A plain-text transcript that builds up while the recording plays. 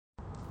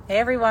Hey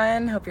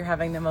everyone, hope you're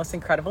having the most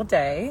incredible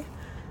day.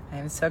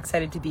 I'm so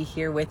excited to be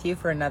here with you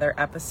for another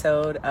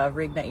episode of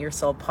Reignite Your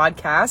Soul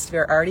podcast.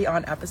 We're already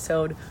on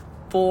episode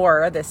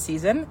 4 this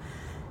season,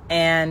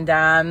 and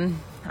I'm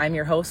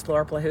your host,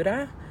 Laura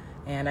Plahuta,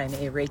 and I'm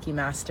a Reiki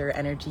Master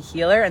Energy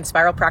Healer and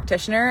Spiral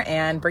Practitioner,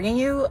 and bringing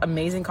you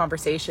amazing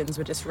conversations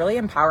with just really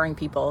empowering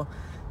people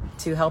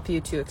to help you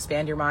to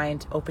expand your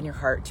mind, open your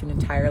heart to an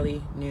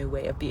entirely new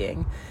way of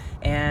being.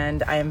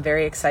 And I am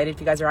very excited.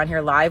 If you guys are on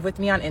here live with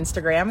me on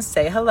Instagram,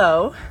 say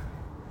hello.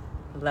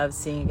 Love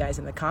seeing you guys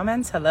in the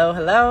comments. Hello,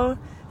 hello.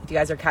 If you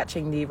guys are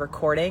catching the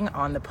recording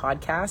on the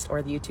podcast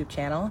or the YouTube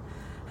channel,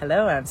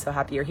 hello. I'm so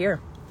happy you're here.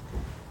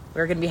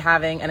 We're going to be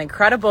having an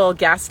incredible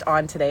guest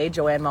on today,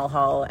 Joanne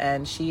Mulhall,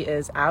 and she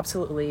is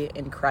absolutely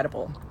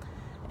incredible.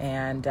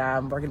 And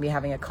we're going to be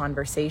having a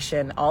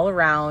conversation all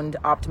around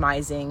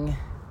optimizing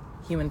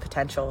human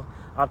potential,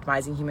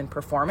 optimizing human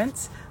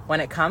performance when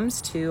it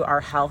comes to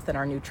our health and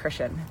our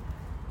nutrition.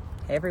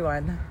 Hey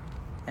everyone.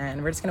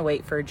 And we're just going to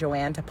wait for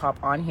Joanne to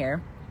pop on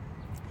here.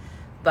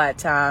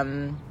 But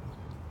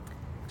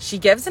she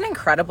gives an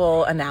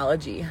incredible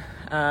analogy.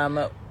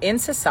 In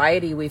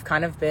society, we've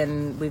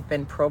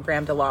been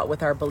programmed a lot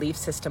with our belief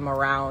system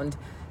around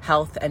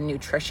health and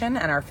nutrition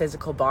and our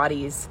physical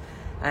bodies.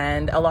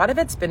 And a lot of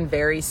it's been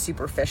very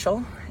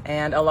superficial.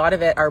 And a lot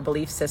of it, our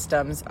belief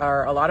systems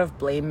are a lot of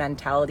blame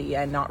mentality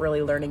and not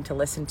really learning to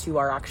listen to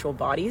our actual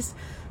bodies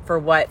for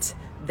what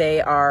they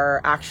are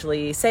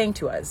actually saying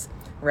to us,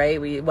 right?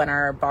 When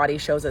our body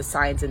shows us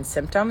signs and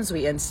symptoms,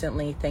 we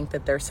instantly think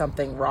that there's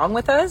something wrong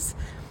with us.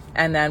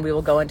 And then we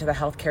will go into the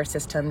healthcare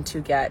system to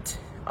get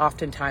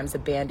oftentimes a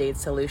Band-Aid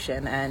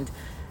solution. And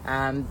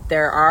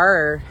there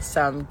are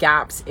some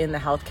gaps in the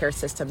healthcare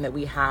system that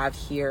we have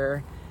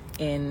here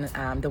in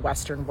the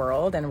Western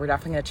world, and we're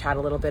definitely going to chat a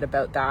little bit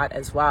about that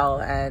as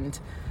well. And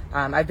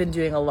I've been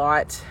doing a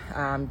lot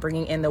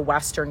bringing in the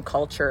Western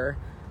culture,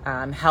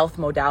 health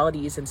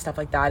modalities and stuff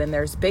like that, and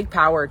there's big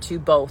power to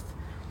both.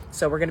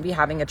 So we're going to be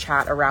having a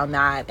chat around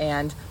that.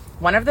 And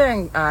one of the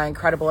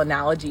incredible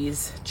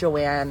analogies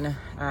Joanne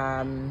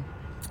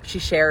she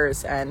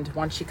shares, and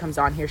once she comes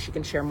on here she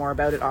can share more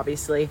about it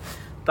obviously,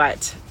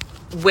 but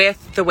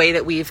with the way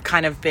that we've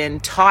kind of been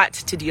taught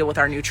to deal with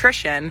our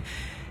nutrition,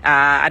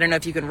 I don't know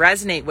if you can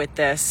resonate with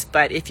this,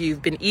 but if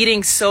you've been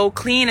eating so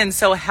clean and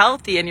so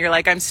healthy and you're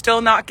like, I'm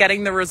still not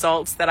getting the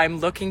results that I'm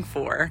looking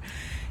for.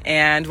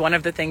 And one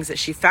of the things that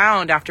she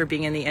found after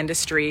being in the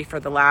industry for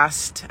the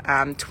last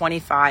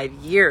 25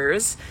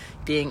 years,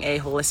 being a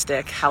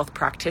holistic health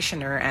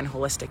practitioner and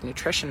holistic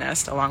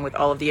nutritionist, along with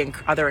all of the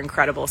other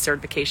incredible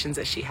certifications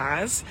that she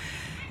has,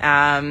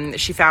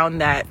 she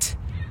found that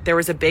there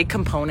was a big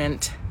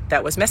component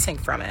that was missing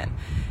from it.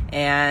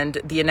 And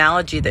the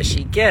analogy that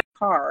she gives,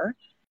 car,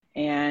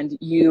 and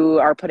you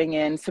are putting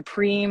in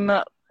supreme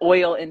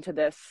oil into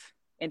this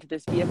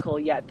vehicle,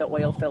 yet the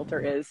oil filter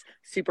is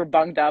super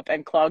bunged up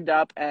and clogged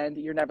up, and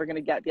you're never going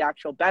to get the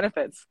actual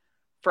benefits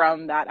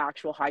from that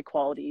actual high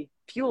quality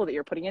fuel that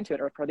you're putting into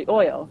it, or for the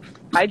oil.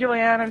 Hi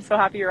Joanne, I'm so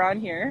happy you're on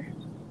here.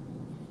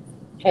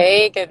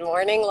 Hey, good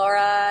morning,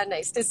 Laura.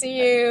 Nice to see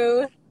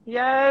you.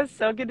 Yes,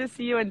 so good to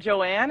see you. And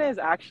Joanne is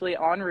actually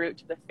en route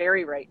to the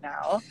ferry right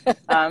now.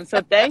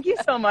 So thank you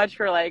so much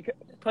for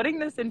putting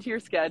this into your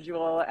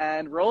schedule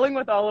and rolling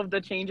with all of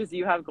the changes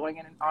you have going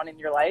on in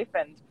your life,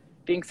 and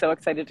being so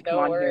excited to come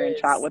on here and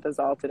chat with us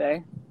all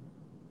today.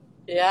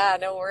 Yeah,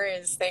 no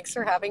worries. Thanks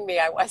for having me.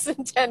 I was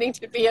intending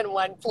to be in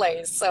one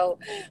place, so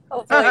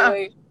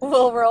hopefully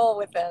we'll roll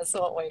with this,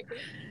 won't we?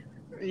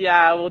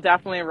 Yeah, we'll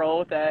definitely roll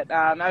with it.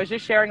 I was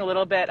just sharing a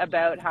little bit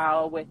about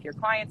how with your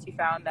clients you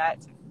found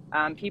that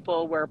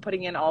people were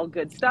putting in all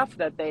good stuff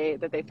that they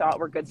thought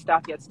were good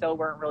stuff, yet still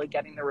weren't really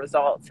getting the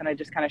results. And I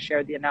just kind of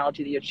shared the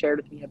analogy that you had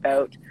shared with me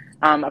about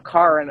a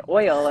car and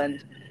oil.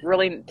 And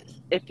really,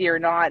 if you're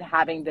not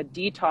having the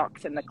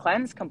detox and the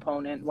cleanse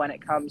component when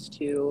it comes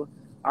to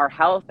our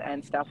health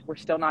and stuff, we're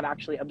still not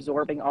actually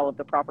absorbing all of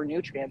the proper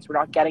nutrients. We're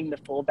not getting the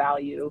full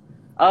value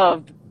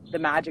of the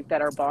magic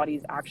that our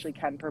bodies actually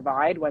can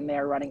provide when they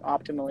are running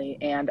optimally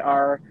and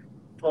are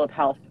full of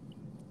health.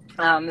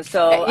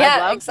 So Yeah, I'd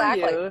love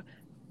exactly. for you.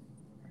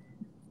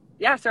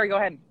 Yeah, sorry, go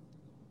ahead.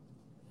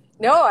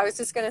 No, I was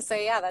just going to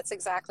say, yeah, that's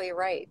exactly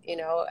right.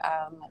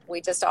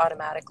 We just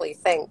automatically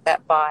think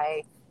that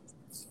by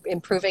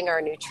improving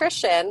our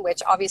nutrition,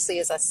 which obviously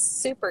is a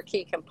super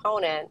key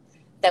component,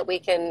 that we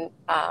can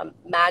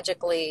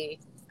magically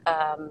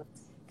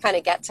kind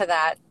of get to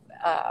that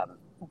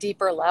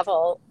deeper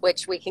level,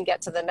 which we can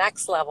get to the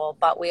next level,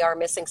 but we are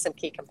missing some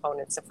key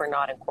components if we're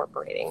not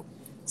incorporating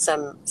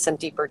some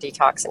deeper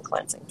detox and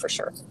cleansing for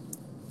sure.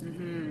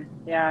 Mm-hmm.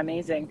 Yeah,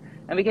 amazing.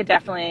 And we could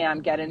definitely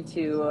get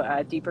into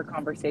a deeper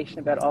conversation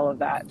about all of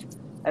that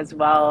as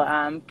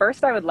well.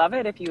 First, I would love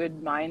it if you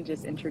would mind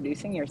just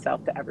introducing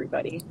yourself to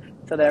everybody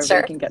so that everybody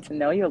Sure. can get to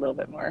know you a little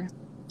bit more.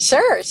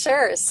 Sure.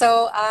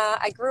 So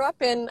I grew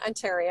up in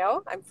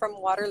Ontario. I'm from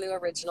Waterloo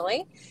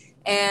originally,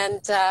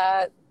 and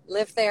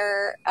lived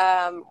there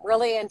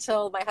really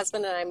until my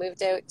husband and I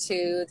moved out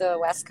to the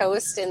West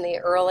Coast in the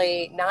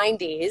early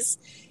 90s.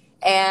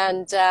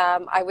 And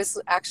I was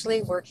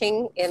actually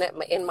working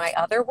in my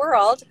other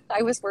world.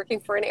 I was working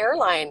for an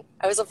airline.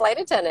 I was a flight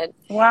attendant.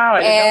 Wow,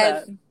 I didn't know And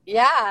that.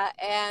 yeah,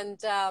 and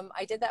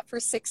I did that for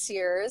 6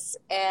 years.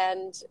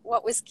 And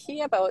what was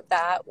key about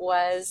that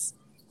was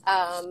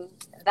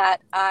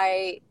that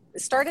I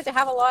started to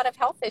have a lot of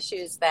health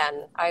issues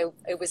then.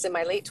 It was in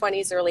my late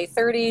 20s, early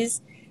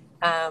 30s.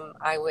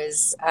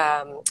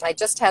 I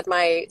just had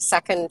my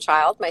second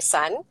child, my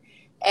son,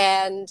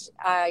 and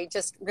I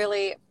just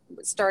really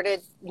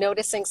started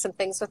noticing some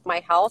things with my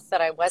health that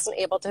I wasn't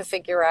able to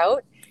figure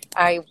out.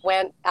 I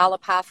went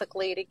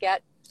allopathically to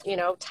get,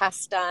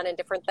 tests done and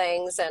different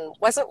things and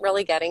wasn't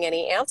really getting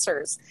any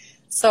answers.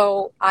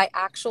 So I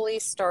actually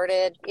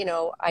started,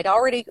 I'd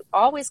already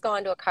always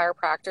gone to a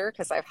chiropractor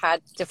because I've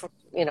had different,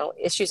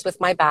 issues with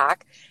my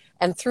back.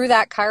 And through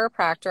that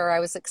chiropractor, I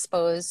was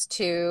exposed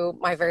to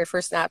my very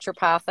first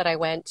naturopath that I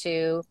went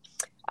to.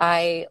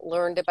 I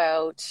learned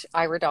about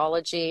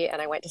iridology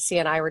and I went to see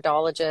an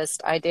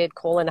iridologist. I did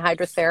colon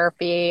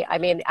hydrotherapy. I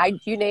mean,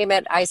 you name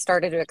it, I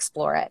started to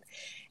explore it.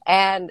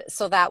 And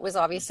so that was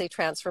obviously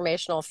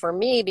transformational for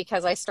me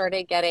because I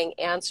started getting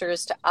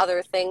answers to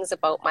other things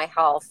about my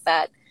health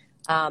that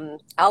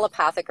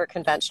allopathic or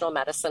conventional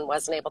medicine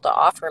wasn't able to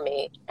offer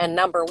me. And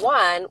number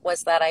one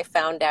was that I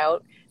found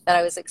out that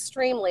I was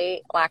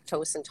extremely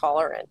lactose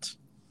intolerant.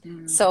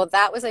 So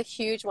that was a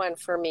huge one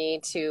for me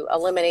to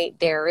eliminate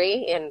dairy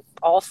in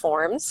all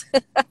forms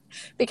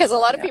because a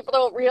lot of people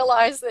don't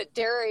realize that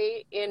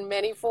dairy in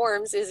many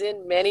forms is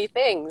in many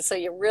things. So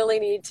you really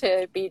need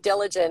to be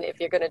diligent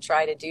if you're going to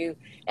try to do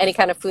any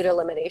kind of food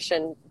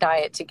elimination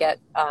diet to get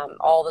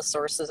all the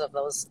sources of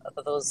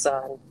those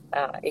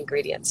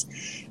ingredients.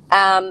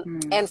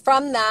 And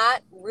from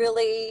that,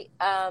 really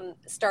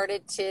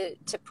started to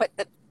put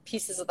the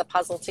pieces of the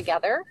puzzle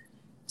together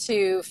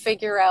to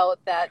figure out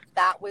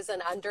that was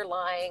an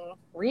underlying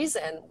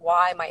reason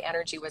why my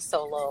energy was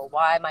so low,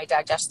 why my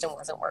digestion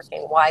wasn't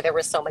working, why there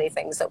were so many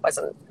things that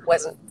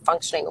wasn't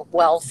functioning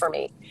well for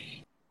me.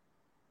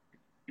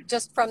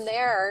 Just from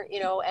there,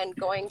 and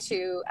going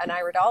to an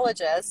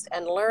iridologist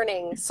and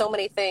learning so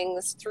many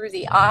things through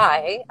the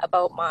eye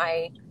about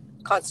my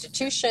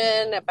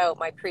constitution, about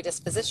my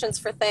predispositions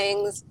for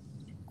things,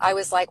 I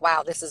was like,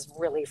 wow, this is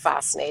really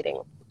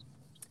fascinating.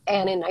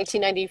 And in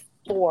 1994,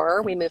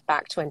 we moved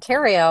back to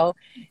Ontario,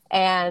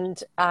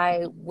 and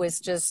I was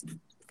just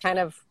kind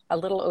of a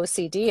little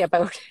OCD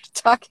about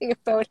talking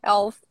about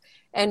health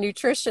and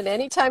nutrition.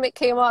 Anytime it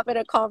came up in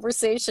a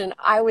conversation,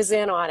 I was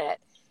in on it.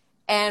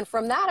 And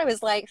from that, I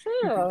was like,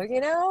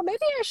 maybe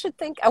I should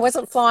think. I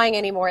wasn't flying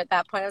anymore at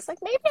that point. I was like,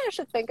 maybe I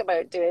should think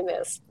about doing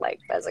this like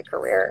as a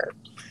career.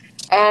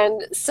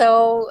 And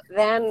so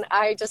then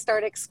I just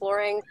started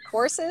exploring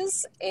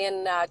courses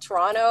in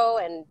Toronto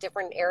and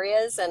different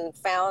areas and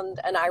found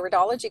an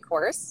iridology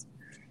course.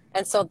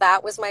 And so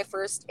that was my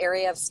first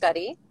area of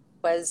study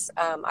was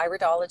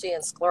iridology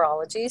and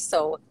sclerology.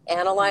 So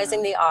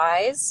analyzing the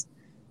eyes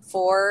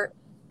for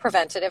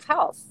preventative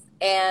health.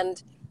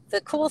 And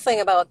the cool thing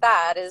about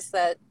that is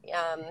that,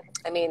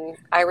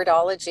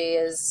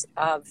 iridology is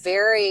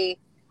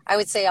I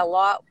would say a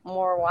lot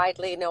more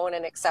widely known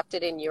and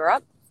accepted in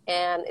Europe.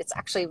 And it's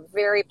actually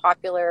very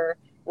popular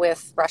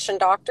with Russian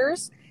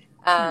doctors,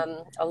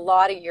 a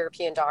lot of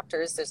European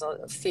doctors. There's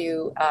a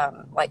few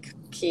like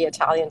key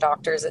Italian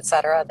doctors, et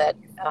cetera, that,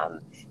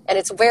 and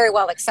it's very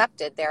well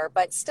accepted there,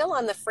 but still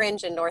on the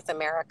fringe in North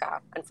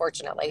America,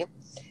 unfortunately.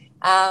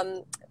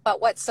 But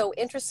what's so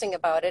interesting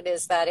about it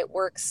is that it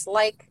works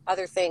like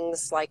other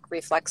things like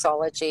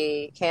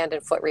reflexology, hand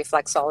and foot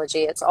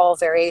reflexology. It's all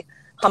very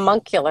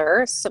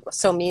homuncular,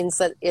 so means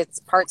that its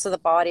parts of the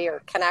body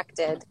are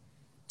connected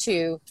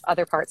to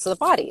other parts of the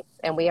body,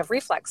 and we have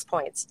reflex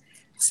points.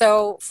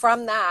 So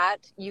from that,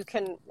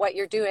 what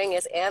you're doing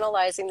is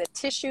analyzing the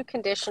tissue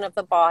condition of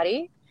the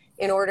body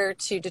in order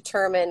to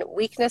determine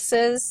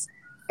weaknesses,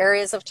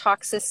 areas of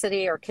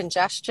toxicity or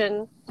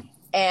congestion,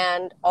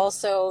 and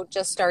also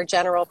just our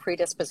general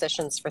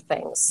predispositions for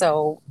things.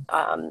 So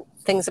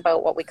things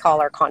about what we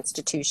call our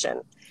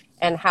constitution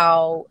and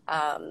how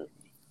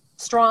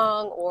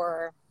strong,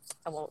 or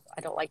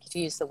I don't like to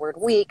use the word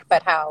weak,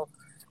 but how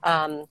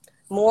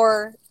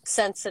more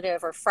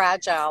sensitive or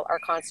fragile our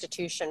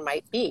constitution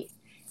might be.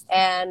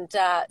 And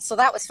so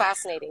that was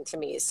fascinating to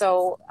me.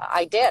 So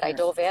I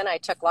dove in, I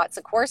took lots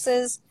of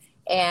courses,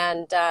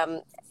 and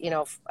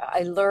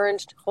I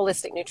learned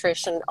holistic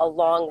nutrition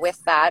along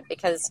with that,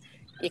 because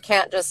you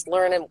can't just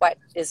learn what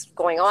is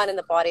going on in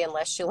the body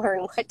unless you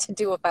learn what to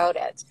do about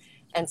it.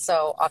 And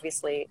so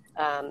obviously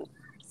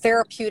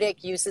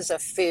therapeutic uses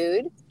of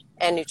food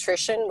and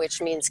nutrition,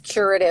 which means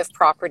curative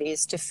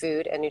properties to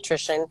food and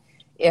nutrition,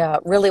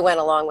 really went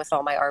along with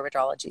all my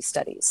iridology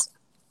studies.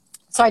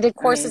 So I did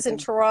courses in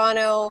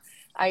Toronto.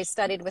 I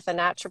studied with a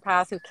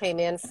naturopath who came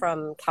in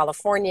from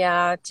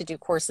California to do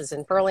courses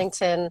in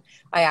Burlington.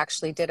 I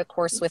actually did a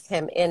course with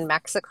him in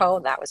Mexico.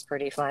 That was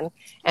pretty fun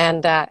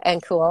and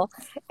cool.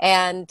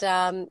 And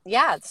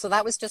yeah, so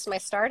that was just my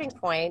starting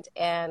point,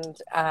 and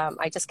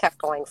I just kept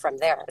going from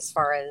there as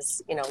far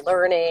as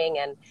learning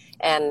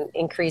and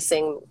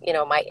increasing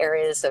my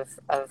areas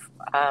of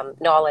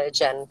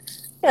knowledge and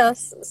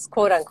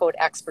quote unquote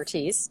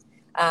expertise.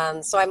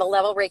 So I'm a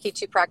level Reiki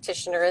 2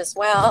 practitioner as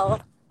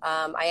well.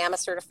 I am a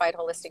certified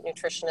holistic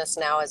nutritionist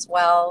now as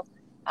well.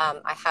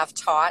 I have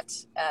taught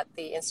at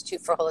the Institute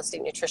for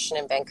Holistic Nutrition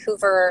in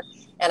Vancouver,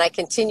 and I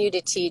continue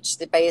to teach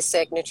the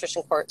basic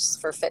nutrition course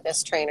for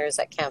fitness trainers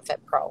at CanFit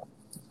Pro.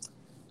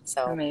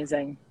 So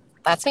amazing.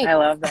 That's me. I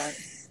love that.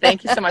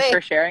 Thank you so much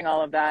for sharing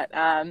all of that.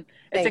 It's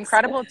Thanks.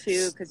 incredible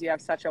too, because you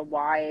have such a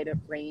wide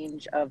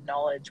range of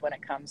knowledge when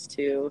it comes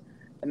to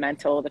the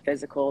mental, the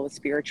physical, the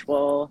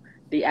spiritual,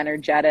 the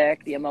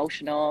energetic, the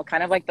emotional,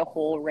 kind of like the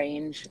whole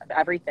range of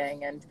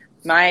everything. And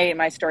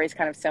my story is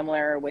kind of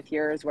similar with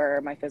yours, where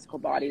my physical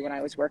body, when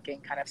I was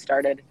working, kind of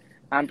started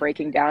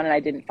breaking down, and I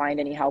didn't find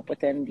any help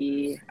within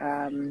the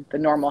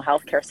normal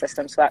healthcare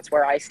system. So that's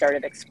where I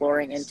started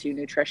exploring into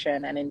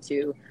nutrition and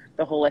into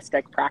the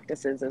holistic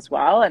practices as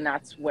well. And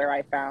that's where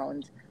I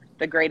found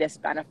the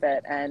greatest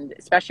benefit. And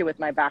especially with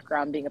my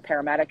background being a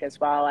paramedic as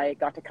well, I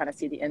got to kind of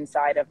see the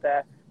inside of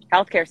the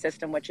healthcare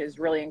system, which is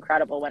really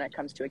incredible when it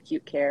comes to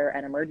acute care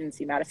and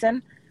emergency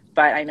medicine.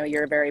 But I know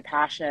you're very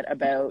passionate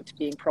about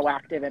being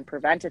proactive and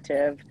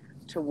preventative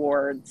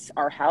towards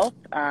our health,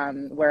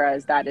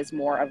 whereas that is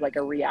more of like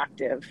a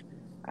reactive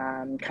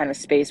kind of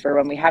space where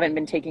when we haven't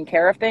been taking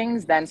care of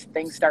things, then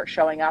things start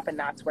showing up, and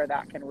that's where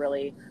that can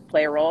really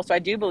play a role. So I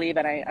do believe,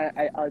 and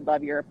I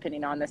love your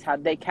opinion on this, how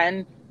they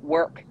can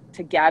work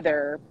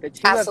together, the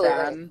two Absolutely.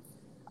 of them,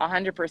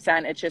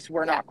 100%. It's just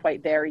we're not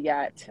quite there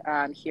yet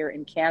here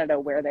in Canada,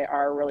 where they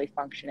are really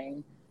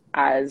functioning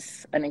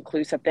as an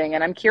inclusive thing.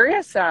 And I'm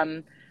curious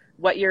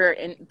what your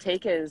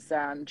take is,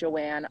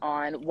 Joanne,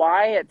 on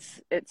why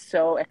it's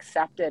so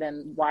accepted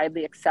and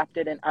widely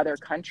accepted in other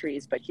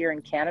countries, but here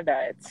in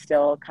Canada, it's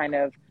still kind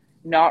of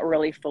not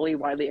really fully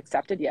widely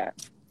accepted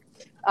yet.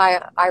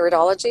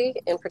 Iridology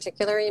in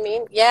particular, you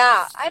mean?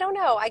 Yeah, I don't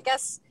know. I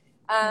guess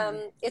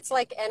it's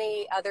like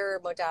any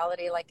other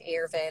modality, like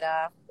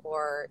Ayurveda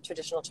or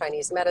traditional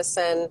Chinese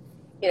medicine.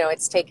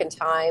 It's taken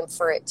time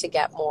for it to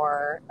get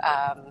more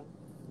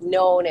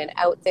known and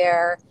out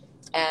there,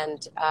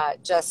 and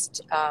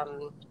just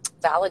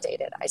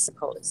validated, I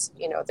suppose.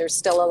 There's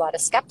still a lot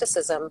of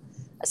skepticism,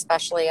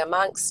 especially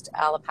amongst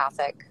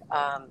allopathic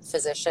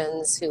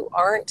physicians who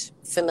aren't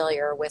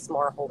familiar with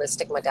more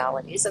holistic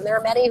modalities. And there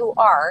are many who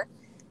are,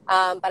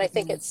 but I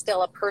think it's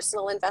still a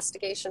personal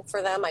investigation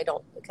for them.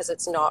 Because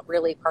it's not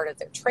really part of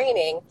their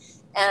training.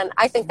 And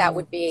I think that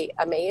would be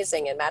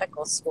amazing in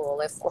medical school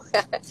if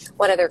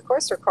one of their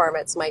course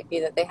requirements might be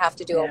that they have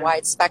to do a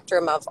wide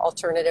spectrum of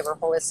alternative or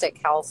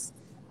holistic health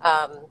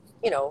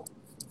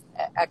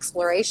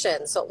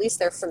exploration, so at least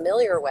they're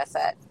familiar with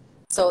it,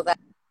 so that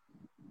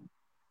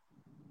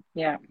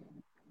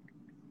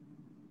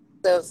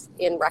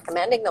in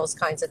recommending those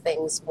kinds of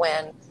things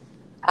when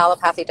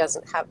allopathy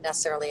doesn't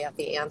necessarily have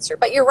the answer.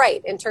 But you're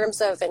right in terms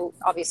of, and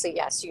obviously,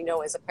 yes,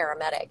 as a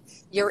paramedic,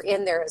 you're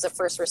in there as a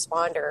first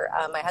responder.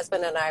 My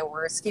husband and I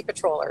were ski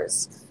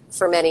patrollers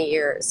for many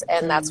years,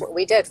 and that's what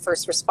we did,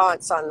 first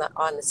response on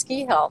the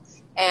ski hill.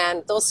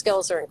 And those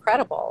skills are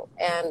incredible.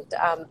 And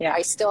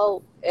I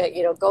still,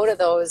 go to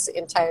those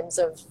in times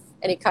of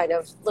any kind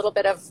of little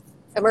bit of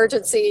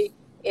emergency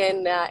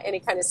in any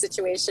kind of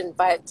situation.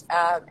 But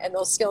and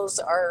those skills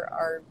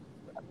are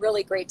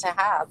really great to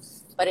have.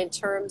 But in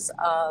terms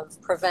of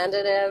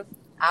preventative,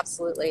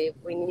 absolutely,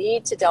 we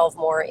need to delve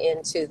more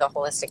into the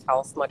holistic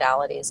health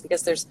modalities,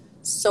 because there's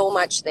so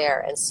much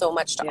there and so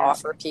much to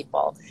offer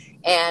people.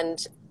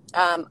 And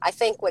I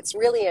think what's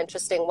really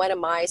interesting, one of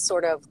my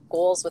sort of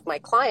goals with my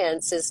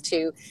clients is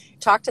to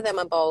talk to them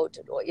about,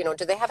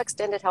 do they have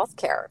extended health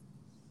care?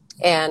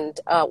 And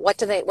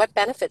what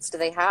benefits do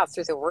they have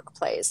through their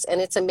workplace? And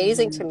it's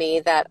amazing to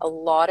me that a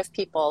lot of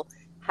people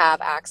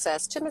have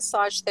access to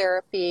massage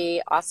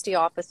therapy,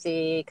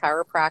 osteopathy,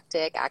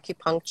 chiropractic,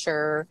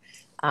 acupuncture,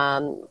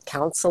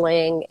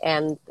 counseling,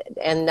 and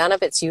none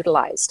of it's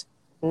utilized.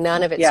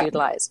 None of it's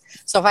utilized.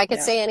 So if I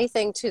could say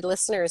anything to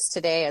listeners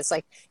today, is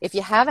like, if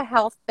you have a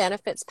health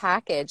benefits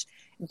package,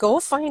 go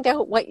find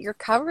out what you're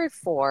covered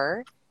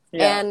for.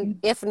 And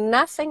if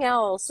nothing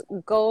else,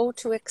 go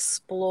to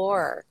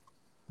explore.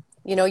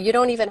 You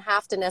don't even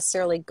have to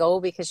necessarily go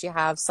because you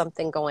have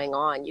something going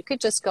on. You could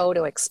just go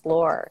to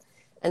explore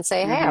and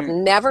say, hey, I've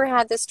never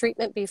had this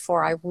treatment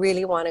before. I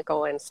really want to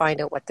go and find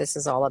out what this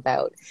is all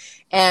about.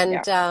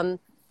 And,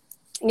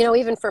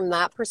 even from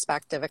that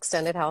perspective,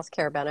 extended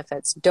healthcare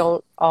benefits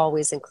don't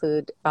always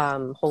include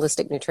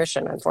holistic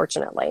nutrition,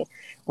 unfortunately,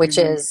 which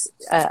is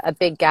a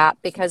big gap,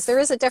 because there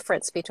is a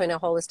difference between a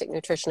holistic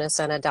nutritionist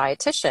and a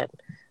dietitian,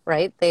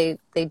 right? They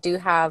do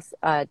have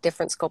a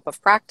different scope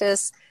of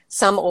practice.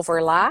 Some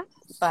overlap,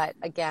 but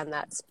again,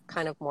 that's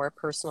kind of more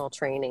personal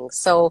training.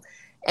 So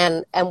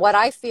And what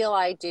I feel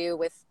I do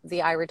with the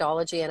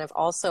iridology, and I've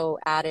also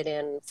added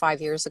in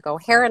 5 years ago,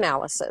 hair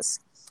analysis.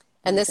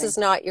 And this is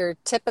not your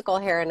typical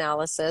hair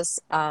analysis,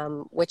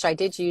 which I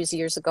did use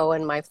years ago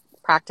in my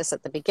practice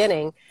at the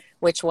beginning,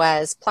 which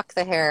was pluck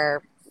the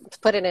hair,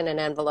 put it in an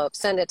envelope,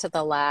 send it to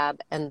the lab,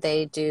 and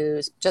they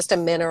do just a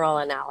mineral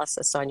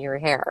analysis on your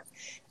hair.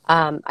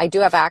 I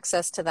do have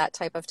access to that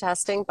type of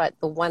testing, but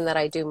the one that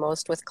I do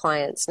most with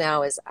clients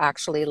now is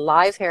actually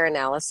live hair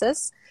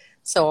analysis.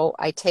 So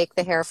I take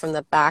the hair from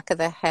the back of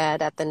the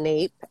head at the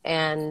nape,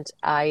 and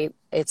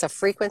it's a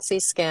frequency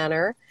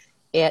scanner.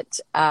 It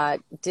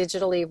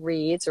digitally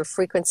reads or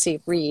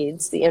frequency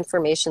reads the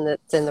information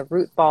that's in the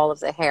root ball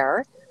of the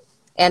hair.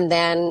 And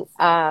then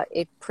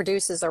it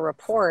produces a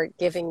report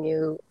giving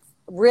you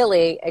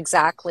really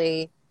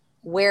exactly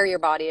where your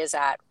body is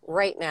at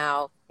right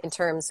now in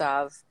terms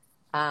of,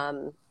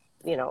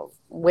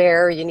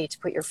 where you need to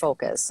put your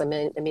focus.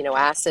 Amino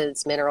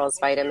acids, minerals,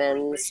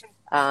 vitamins,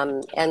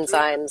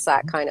 enzymes,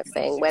 that kind of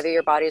thing. Whether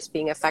your body is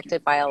being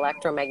affected by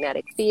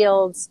electromagnetic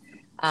fields,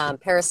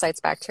 parasites,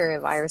 bacteria,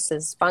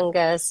 viruses,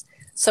 fungus.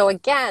 So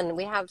again,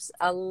 we have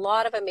a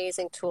lot of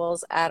amazing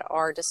tools at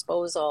our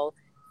disposal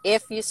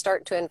if you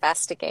start to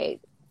investigate.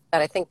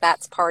 But I think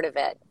that's part of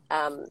it.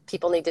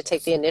 People need to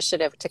take the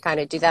initiative to kind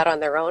of do that on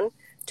their own,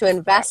 to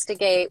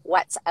investigate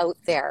what's out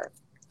there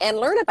and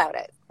learn about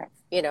it.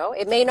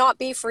 It may not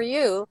be for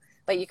you,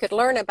 but you could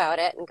learn about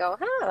it and go,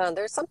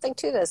 there's something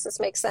to this. This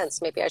makes sense.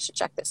 Maybe I should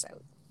check this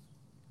out.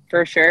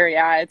 For sure.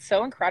 Yeah. It's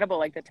so incredible,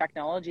 like the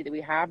technology that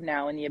we have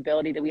now and the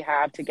ability that we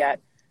have to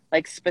get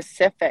like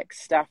specific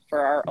stuff for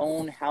our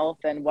own health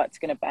and what's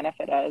going to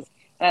benefit us.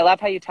 And I love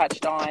how you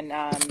touched on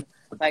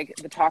like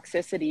the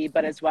toxicity,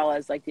 but as well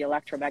as like the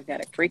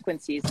electromagnetic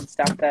frequencies and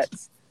stuff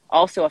that's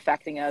also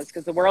affecting us,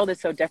 because the world is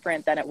so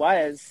different than it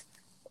was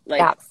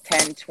like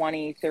 10,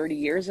 20, 30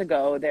 years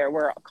ago.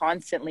 We're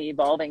constantly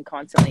evolving,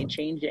 constantly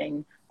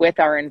changing with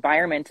our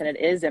environment, and it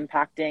is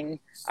impacting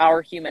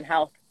our human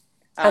health.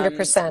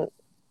 100%.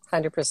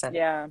 100%.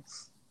 Yeah.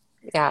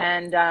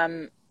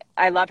 And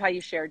I love how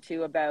you shared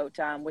too about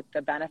with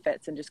the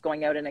benefits and just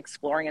going out and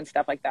exploring and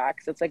stuff like that.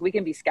 Because it's like we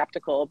can be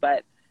skeptical,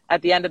 but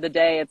at the end of the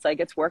day, it's like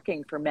it's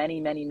working for many,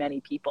 many,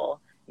 many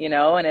people,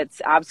 and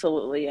it's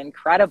absolutely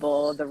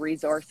incredible, the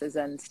resources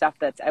and stuff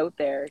that's out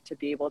there to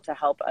be able to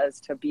help us,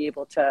 to be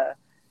able to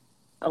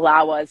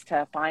allow us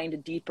to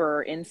find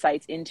deeper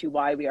insights into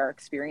why we are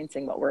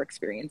experiencing what we're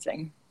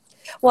experiencing.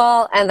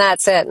 Well, and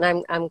that's it.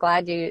 And I'm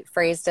glad you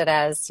phrased it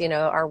as,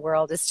 our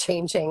world is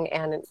changing,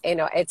 and,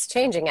 it's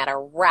changing at a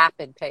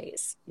rapid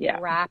pace,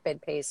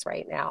 rapid pace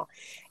right now.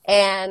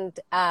 And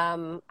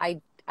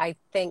I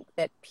think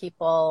that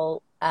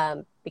people,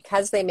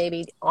 because they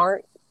maybe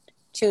aren't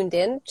tuned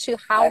in to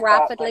how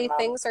rapidly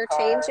things are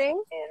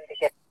changing,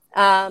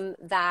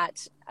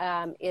 that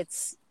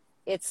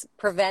it's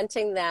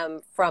preventing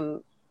them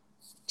from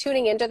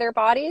tuning into their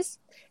bodies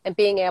and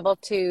being able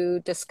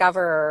to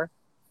discover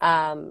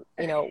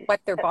what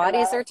their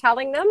bodies are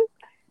telling them.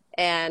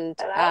 And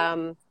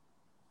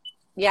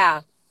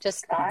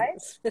just sorry,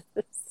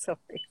 that's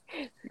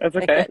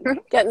okay.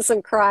 Getting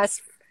some cross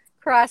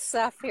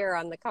stuff here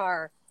on the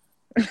car.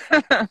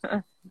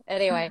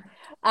 Anyway,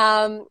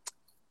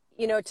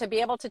 to be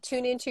able to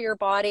tune into your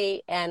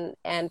body and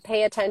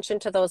pay attention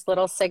to those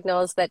little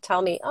signals that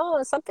tell me,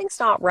 oh, something's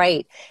not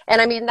right.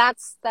 And I mean,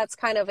 that's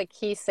kind of a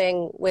key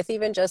thing with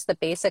even just the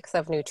basics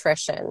of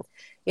nutrition.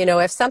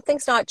 If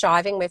something's not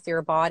jiving with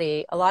your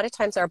body, a lot of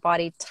times our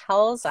body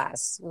tells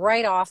us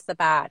right off the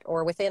bat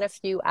or within a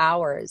few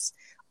hours,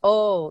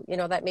 oh,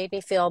 that made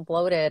me feel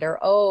bloated, or,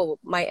 oh,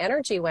 my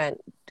energy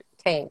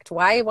tanked.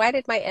 Why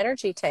did my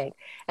energy tank?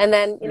 And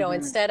then,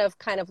 instead of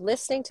kind of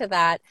listening to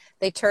that,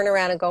 they turn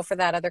around and go for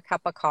that other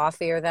cup of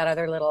coffee or that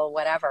other little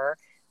whatever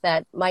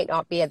that might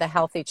not be the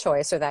healthy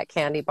choice, or that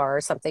candy bar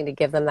or something to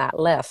give them that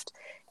lift.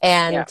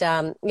 And,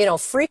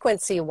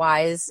 frequency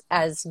wise,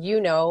 as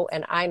you know,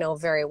 and I know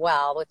very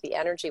well with the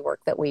energy work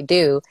that we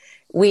do,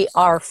 we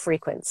are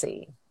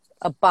frequency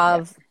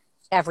above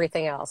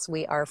everything else.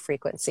 We are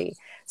frequency.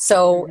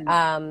 So,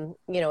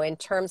 in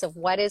terms of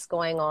what is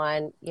going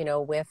on,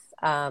 with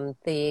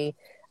the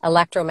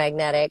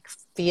electromagnetic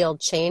field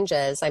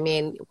changes, I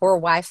mean, we're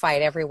Wi-Fi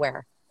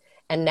everywhere.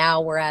 And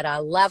now we're at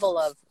a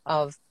level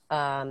of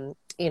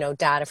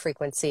data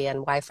frequency and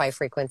Wi-Fi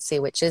frequency,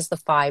 which is the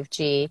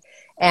 5G.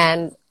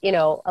 And,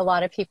 a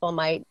lot of people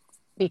might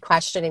be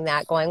questioning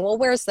that, going, well,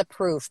 where's the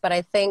proof? But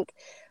I think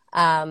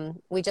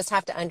we just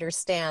have to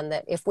understand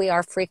that if we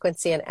are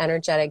frequency and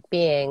energetic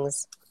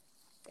beings,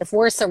 if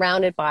we're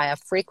surrounded by a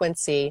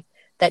frequency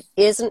that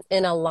isn't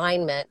in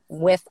alignment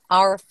with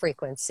our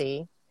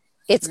frequency,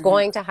 it's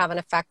going to have an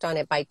effect on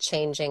it by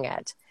changing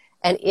it.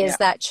 And is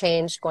that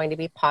change going to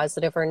be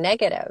positive or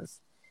negative?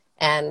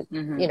 And,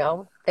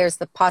 there's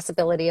the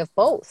possibility of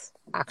both,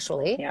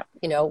 actually.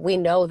 Yeah. We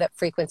know that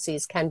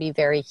frequencies can be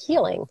very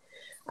healing.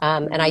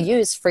 And I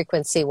use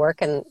frequency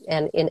work, and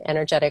in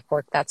energetic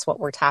work, that's what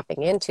we're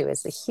tapping into,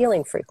 is the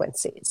healing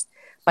frequencies.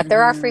 But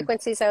there are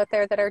frequencies out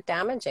there that are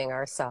damaging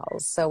our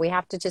cells. So we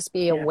have to just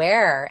be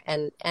aware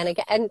and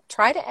again, and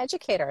try to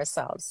educate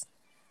ourselves.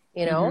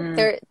 You know,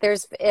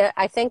 there's,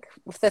 I think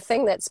the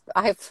thing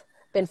I've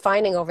been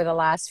finding over the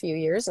last few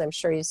years, and I'm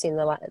sure you've seen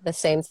the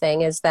same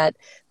thing, is that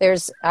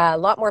there's a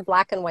lot more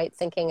black and white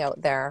thinking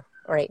out there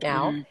right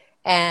now.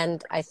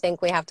 And I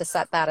think we have to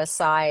set that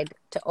aside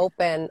to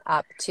open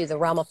up to the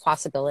realm of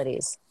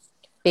possibilities,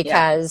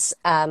 because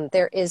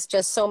there is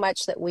just so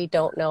much that we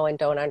don't know and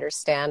don't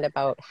understand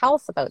about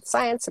health, about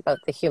science, about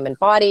the human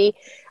body,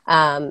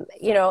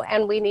 you know,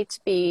 and we need to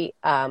be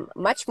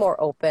much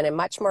more open and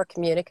much more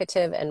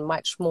communicative and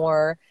much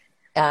more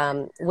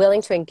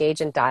willing to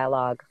engage in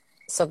dialogue,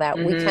 so that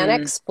we can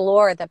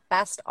explore the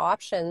best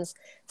options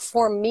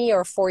for me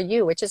or for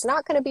you, which is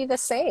not going to be the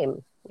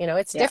same. You know,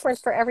 it's different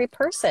for every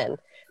person.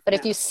 But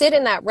if you sit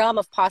in that realm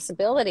of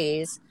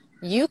possibilities,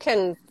 you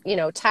can, you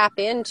know, tap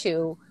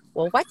into,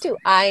 well, what do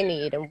I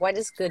need and what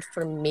is good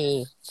for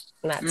me?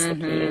 And that's the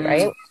key,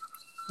 right?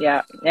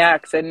 Yeah. Yeah.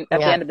 Because at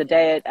the end of the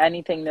day,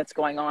 anything that's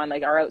going on,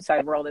 like our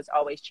outside world is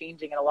always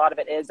changing, and a lot of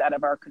it is out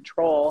of our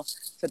control.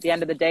 So at the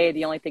end of the day,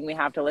 the only thing we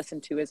have to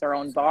listen to is our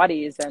own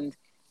bodies. And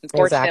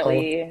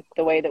unfortunately,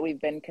 the way that we've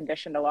been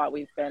conditioned a lot,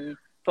 we've been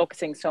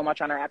focusing so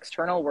much on our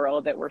external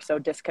world that we're so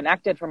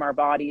disconnected from our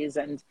bodies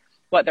and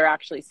what they're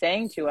actually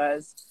saying to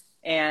us.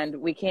 And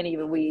we can't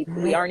even,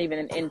 we aren't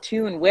even in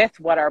tune with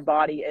what our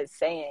body is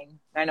saying.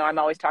 I know I'm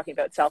always talking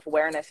about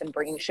self-awareness and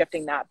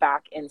shifting that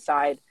back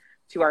inside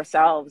to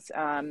ourselves.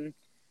 And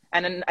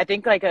then I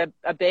think like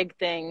a big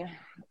thing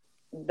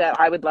that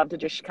I would love to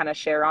just kind of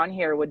share on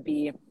here would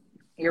be,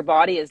 your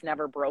body is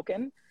never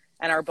broken.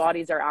 And our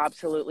bodies are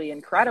absolutely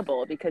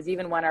incredible, because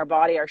even when our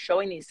body are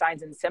showing these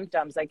signs and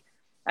symptoms, like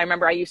I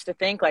remember I used to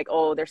think like,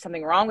 oh, there's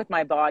something wrong with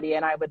my body,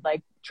 and I would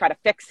like try to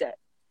fix it.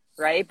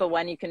 Right. But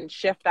when you can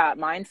shift that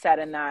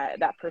mindset and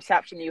that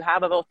perception you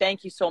have of, oh,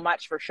 thank you so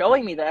much for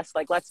showing me this,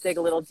 like, let's dig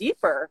a little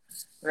deeper.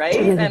 Right.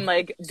 And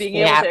like being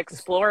able to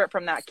explore it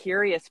from that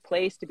curious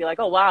place to be like,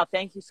 oh, wow,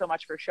 thank you so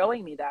much for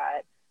showing me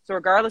that. So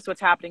regardless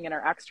what's happening in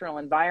our external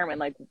environment,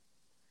 like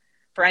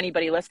for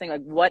anybody listening,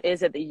 like what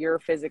is it that you're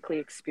physically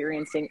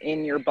experiencing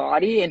in your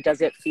body, and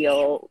does it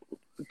feel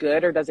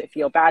good or does it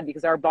feel bad?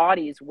 Because our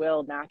bodies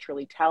will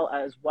naturally tell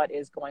us what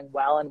is going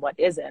well and what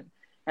isn't.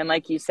 And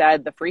like you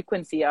said, the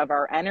frequency of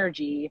our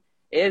energy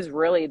is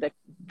really the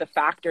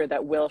factor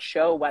that will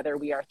show whether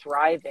we are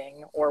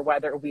thriving or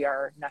whether we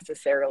are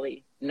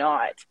necessarily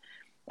not.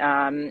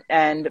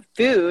 And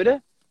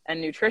food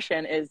and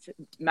nutrition is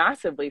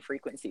massively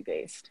frequency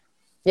based.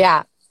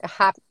 Yeah,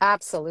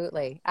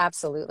 absolutely.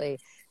 Absolutely.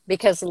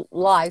 Because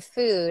live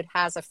food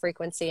has a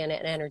frequency and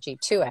an energy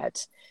to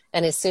it.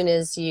 And as soon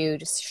as you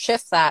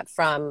shift that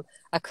from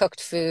a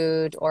cooked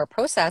food or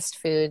processed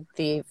food,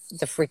 the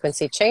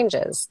frequency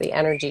changes, the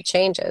energy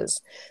changes.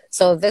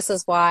 So this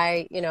is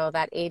why, you know,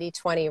 that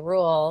 80-20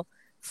 rule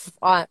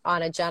on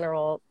a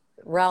general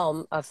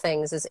realm of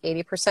things is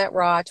 80%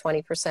 raw,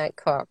 20%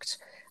 cooked.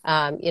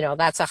 You know,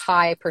 that's a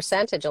high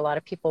percentage. A lot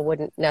of people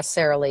wouldn't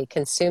necessarily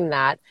consume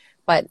that.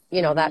 But,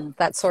 you know,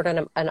 that's sort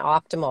of an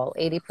optimal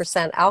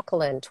 80%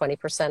 alkaline, 20%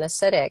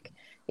 acidic.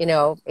 You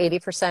know,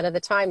 80% of the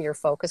time you're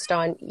focused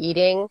on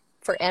eating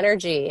for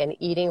energy and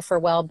eating for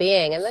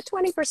well-being. And the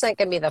 20%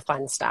 can be the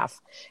fun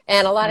stuff.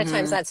 And a lot of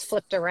times that's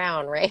flipped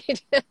around,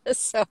 right?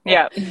 So,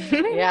 yeah.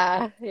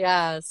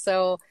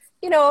 So,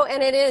 you know,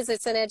 and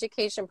it's an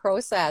education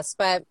process.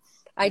 But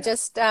I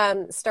just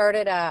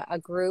started a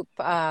group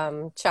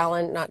not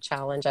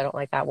challenge, I don't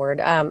like that word,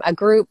 a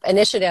group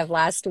initiative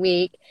last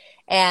week.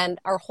 And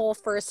our whole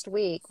first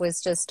week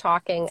was just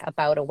talking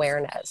about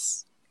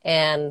awareness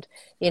and,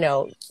 you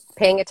know,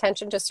 paying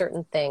attention to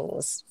certain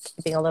things,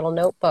 keeping a little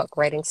notebook,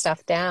 writing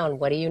stuff down.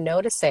 What are you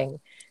noticing?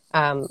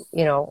 You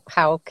know,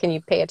 how can you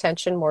pay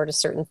attention more to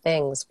certain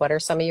things? What are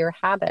some of your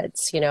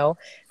habits? You know,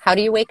 how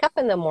do you wake up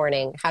in the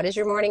morning? How does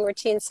your morning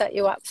routine set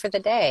you up for the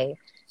day?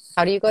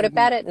 How do you go to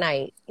bed at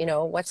night? You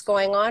know, what's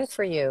going on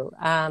for you?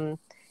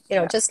 You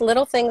know, just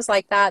little things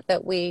like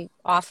that we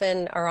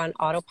often are on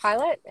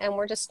autopilot and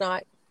we're just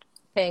not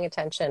paying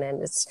attention.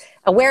 And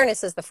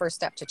awareness is the first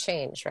step to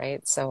change,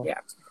 right? So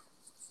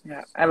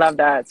yeah, I love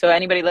that. So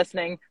anybody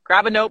listening,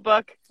 grab a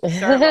notebook,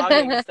 start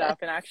logging stuff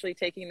and actually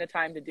taking the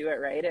time to do it,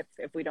 right?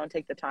 If we don't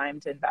take the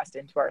time to invest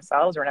into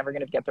ourselves, we're never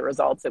going to get the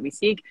results that we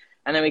seek.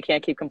 And then we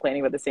can't keep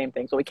complaining about the same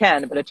things. Well, we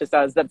can, but it just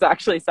does. That's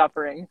actually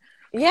suffering.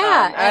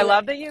 Yeah. I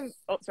love that you,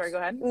 sorry, go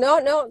ahead.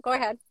 No, go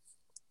ahead.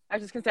 I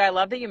was just going to say, I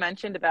love that you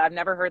mentioned about, I've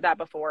never heard that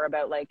before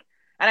about like,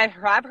 and I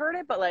have heard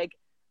it, but like,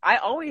 I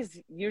always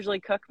usually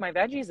cook my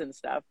veggies and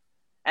stuff.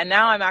 And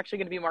now I'm actually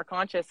going to be more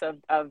conscious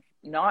of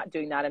not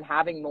doing that and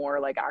having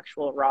more like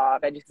actual raw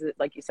veggies.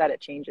 Like you said,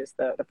 it changes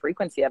the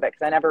frequency of it,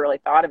 because I never really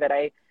thought of it.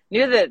 I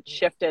knew that it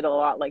shifted a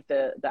lot, like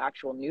the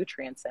actual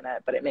nutrients in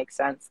it, but it makes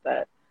sense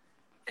that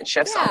it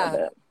shifts some of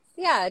it.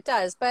 Yeah, it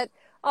does. But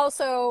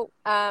also,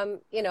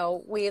 you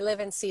know, we live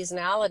in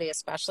seasonality,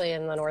 especially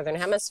in the Northern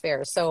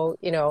Hemisphere. So,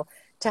 you know,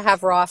 to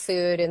have raw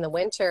food in the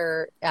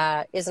winter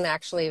isn't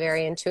actually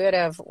very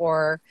intuitive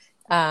or,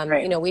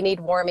 you know, we need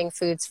warming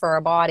foods for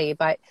our body.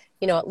 But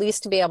at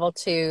least to be able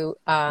to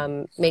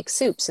make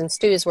soups and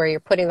stews where you're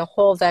putting the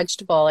whole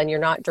vegetable and you're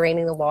not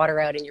draining the water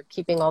out and you're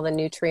keeping all the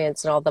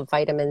nutrients and all the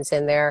vitamins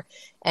in there.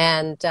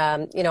 And,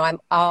 I'm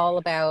all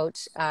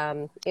about,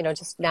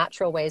 just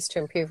natural ways to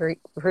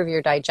improve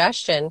your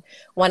digestion.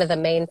 One of the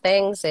main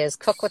things is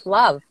cook with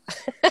love.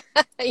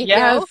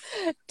 Yes.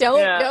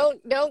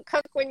 Don't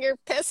cook when you're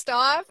pissed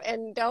off,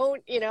 and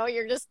don't,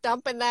 you're just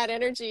dumping that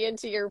energy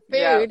into your food.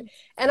 Yeah.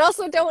 And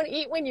also don't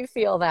eat when you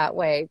feel that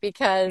way,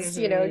 because,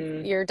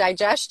 your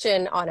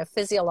digestion on a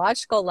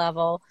physiological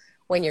level,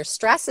 when your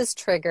stress is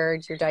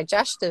triggered, your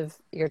digestive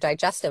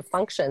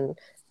function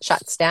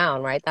shuts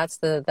down, right? That's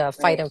the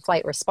fight and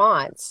flight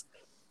response,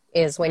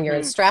 is when you're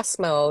in stress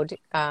mode,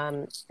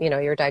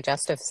 your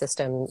digestive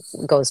system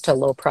goes to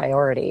low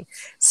priority.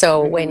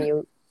 So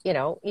when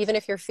even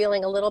if you're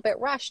feeling a little bit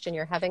rushed and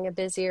you're having a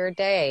busier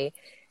day,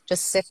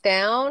 just sit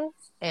down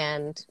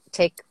and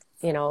take,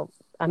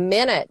 a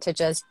minute to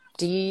just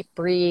deep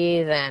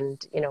breathe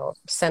and,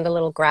 send a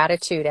little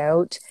gratitude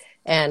out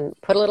and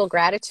put a little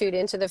gratitude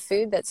into the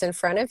food that's in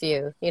front of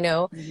you.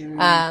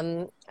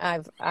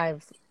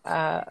 I've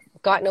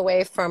gotten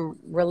away from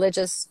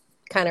religious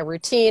kind of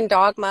routine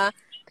dogma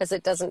because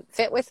it doesn't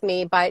fit with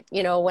me. But,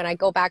 when I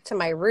go back to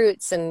my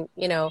roots and,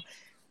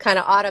 kind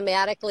of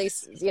automatically,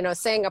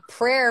 saying a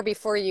prayer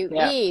before you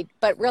eat,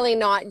 but really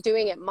not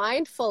doing it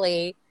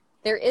mindfully,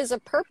 there is a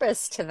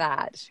purpose to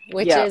that,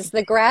 which is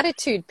the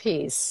gratitude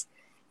piece,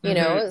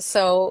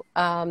 So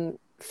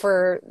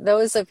for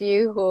those of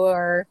you who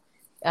are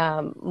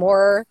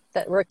more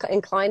that we're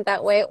inclined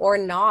that way or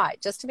not,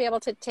 just to be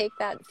able to take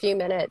that few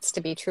minutes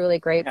to be truly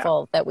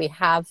grateful that we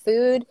have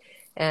food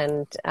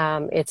and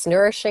it's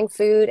nourishing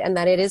food and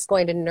that it is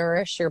going to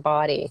nourish your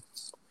body.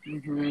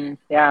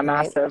 Yeah,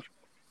 massive.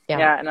 Right?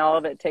 Yeah, and all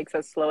of it takes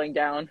us slowing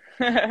down.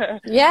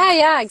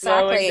 Yeah,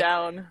 exactly. Slowing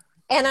down.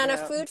 And on a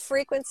food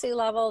frequency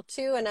level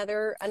too,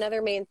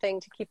 another main thing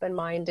to keep in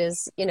mind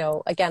is,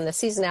 again, the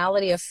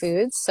seasonality of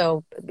foods.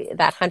 So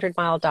that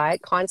 100-mile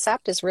diet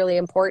concept is really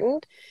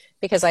important,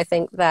 because I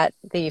think that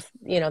the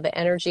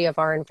energy of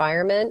our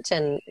environment,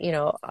 and,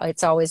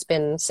 it's always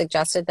been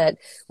suggested that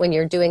when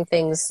you're doing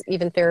things,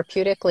 even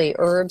therapeutically,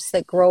 herbs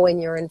that grow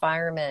in your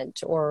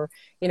environment or,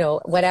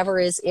 whatever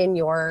is in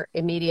your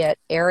immediate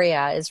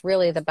area is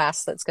really the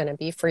best that's going to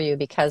be for you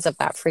because of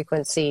that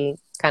frequency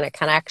kind of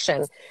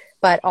connection.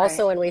 But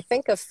also when we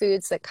think of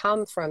foods that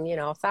come from,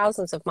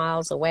 thousands of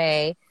miles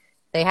away,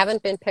 they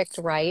haven't been picked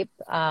ripe.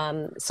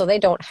 So they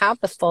don't have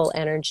the full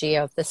energy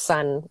of the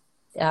sun.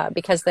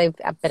 Because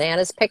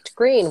bananas picked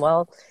green.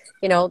 Well,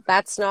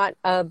 that's not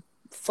a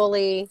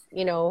fully,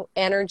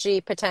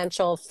 energy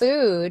potential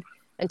food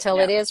until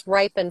it is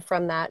ripened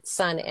from that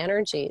sun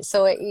energy.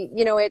 So,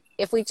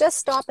 if we just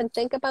stop and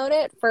think about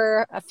it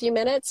for a few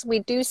minutes, we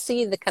do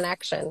see the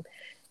connection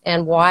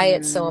and why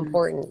it's so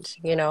important,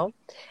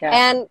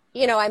 And,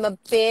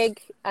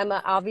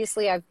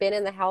 obviously I've been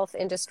in the health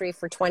industry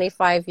for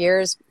 25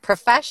 years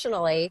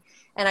professionally.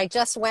 And I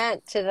just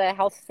went to the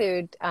health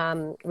food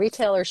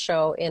retailer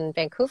show in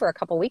Vancouver a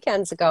couple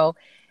weekends ago.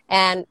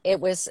 And it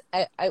was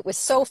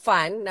so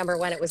fun. Number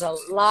one, it was a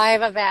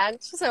live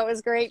event. So it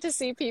was great to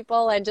see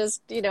people and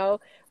just,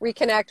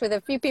 reconnect with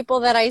a few people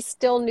that I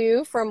still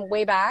knew from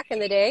way back in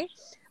the day.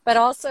 But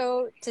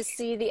also to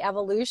see the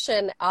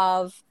evolution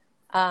of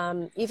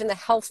even the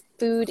health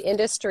food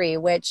industry,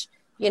 which,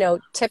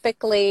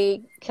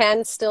 typically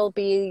can still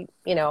be,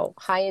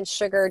 high in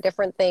sugar,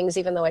 different things,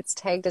 even though it's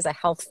tagged as a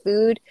health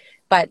food.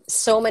 But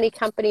so many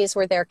companies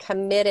where they're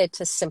committed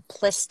to simple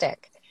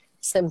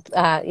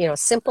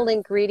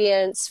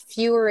ingredients,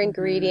 fewer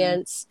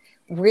ingredients,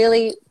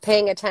 really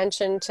paying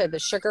attention to the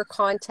sugar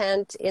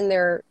content in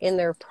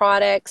their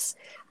products,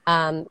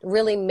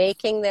 really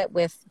making that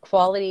with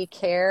quality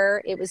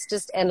care. It was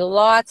just, and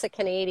lots of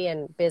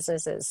Canadian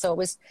businesses. So it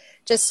was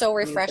just so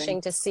refreshing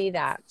to see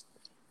that.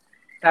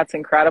 That's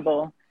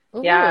incredible.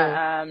 Ooh.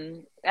 Yeah.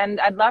 And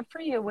I'd love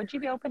for you, would you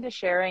be open to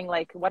sharing,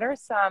 what are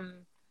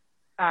some,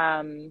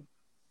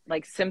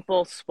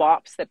 simple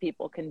swaps that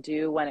people can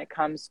do when it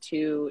comes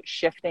to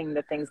shifting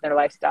the things in their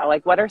lifestyle?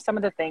 What are some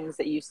of the things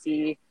that you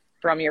see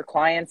from your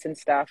clients and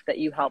stuff that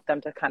you help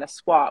them to kind of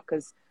swap?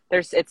 Because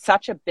it's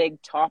such a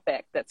big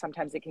topic that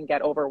sometimes it can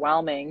get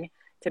overwhelming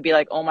to be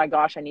like, oh my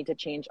gosh, I need to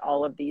change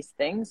all of these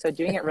things. So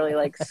doing it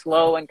really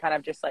slow and kind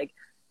of just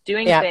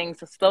doing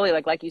things slowly,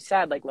 like you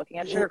said, looking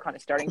at sugar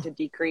content, starting to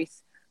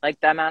decrease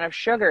the amount of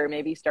sugar,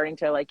 maybe starting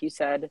to, like you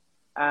said,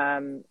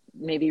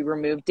 maybe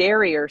remove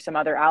dairy or some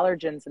other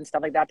allergens and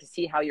stuff like that to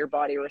see how your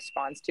body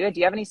responds to it. Do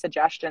you have any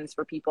suggestions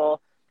for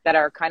people that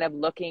are kind of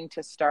looking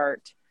to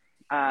start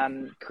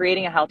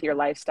creating a healthier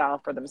lifestyle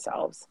for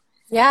themselves?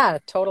 Yeah,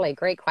 totally.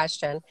 Great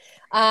question.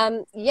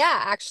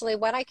 Actually,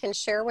 what I can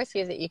share with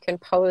you that you can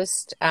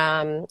post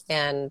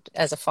and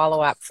as a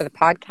follow-up for the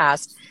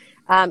podcast,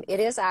 it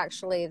is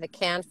actually the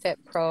CanFit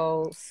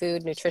Pro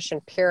Food Nutrition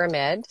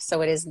Pyramid.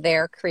 So it is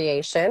their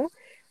creation.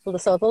 So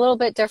it's a little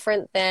bit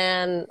different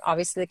than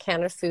obviously the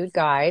Canada Food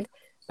Guide,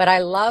 but I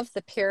love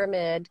the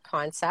pyramid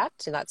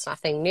concept, and that's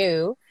nothing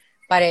new.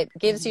 but it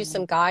gives you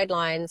some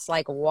guidelines,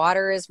 like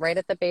water is right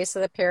at the base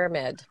of the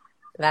pyramid.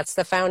 That's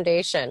the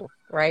foundation,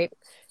 right?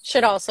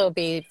 Should also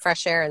be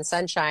fresh air and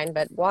sunshine,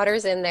 but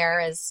water's in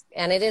there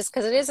and it is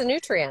because it is a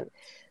nutrient.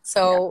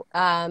 So,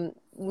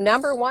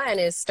 number one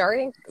is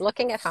starting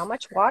looking at how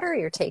much water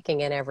you're taking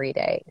in every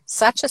day.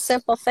 Such a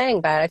simple thing,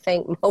 but I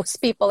think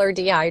most people are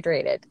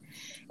dehydrated.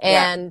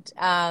 And,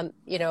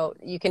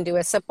 you can do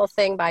a simple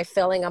thing by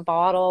filling a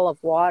bottle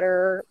of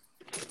water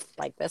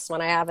like this one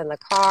I have in the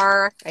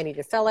car. I need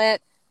to fill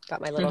it. Got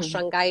my little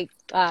shungite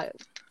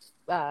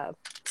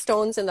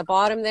stones in the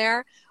bottom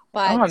there.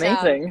 But,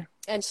 amazing.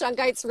 And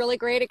shungite's really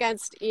great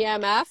against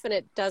EMF, and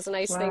it does a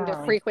nice thing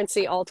to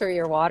frequency alter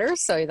your water.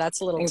 So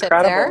that's a little tip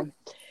there.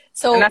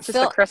 So and that's just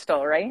a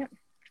crystal, right?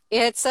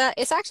 It's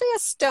actually a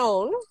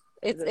stone.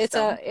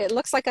 It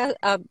looks like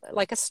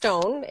a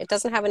stone. It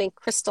doesn't have any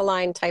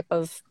crystalline type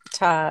of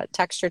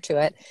texture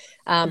to it.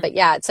 But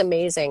yeah, it's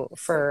amazing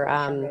for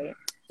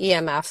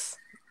EMF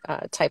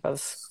type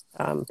of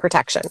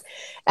protection.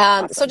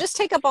 Awesome. So just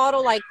take a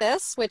bottle like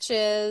this, which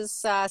is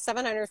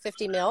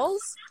 750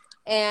 mils.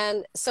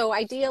 And so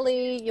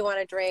ideally you want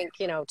to drink,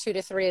 2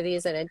 to 3 of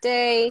these in a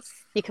day.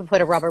 You can put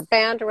a rubber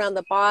band around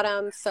the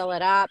bottom, fill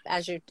it up.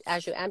 As you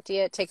empty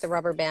it, take the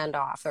rubber band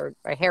off, or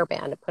a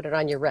hairband, and put it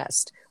on your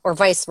wrist, or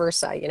vice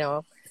versa.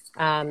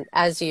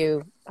 As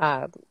you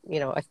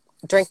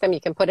drink them, you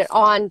can put it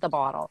on the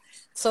bottle.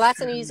 So that's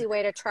an easy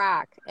way to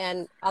track.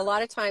 And a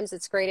lot of times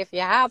it's great if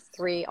you have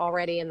 3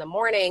 already in the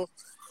morning,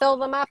 fill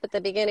them up at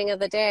the beginning of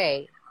the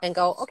day and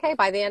go, okay,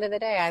 by the end of the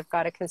day, I've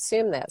got to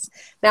consume this.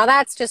 Now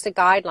that's just a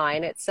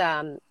guideline. It's,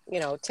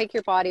 take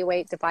your body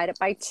weight, divide it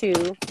by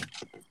 2.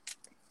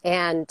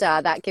 And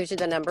that gives you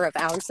the number of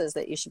ounces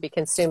that you should be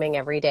consuming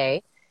every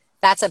day.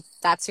 That's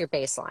your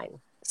baseline.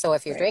 So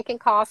if you're drinking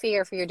coffee,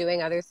 or if you're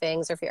doing other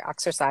things, or if you're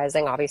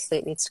exercising, obviously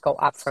it needs to go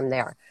up from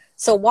there.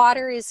 So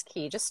water is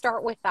key. Just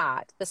start with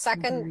that. The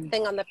second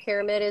thing on the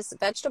pyramid is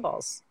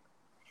vegetables.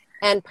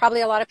 And probably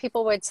a lot of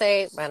people would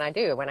say,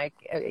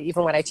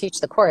 even when I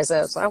teach the course,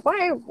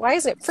 why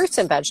isn't it fruits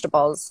and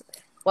vegetables?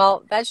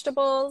 Well,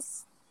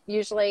 vegetables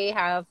usually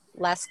have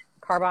less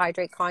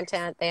carbohydrate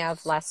content. They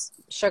have less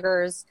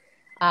sugars.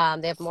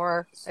 They have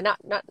more, not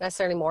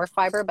necessarily more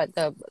fiber, but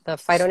the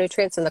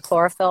phytonutrients and the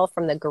chlorophyll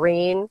from the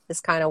green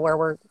is kind of where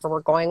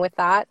we're going with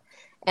that.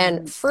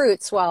 And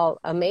fruits, while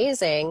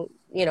amazing,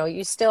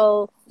 you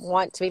still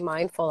want to be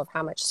mindful of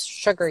how much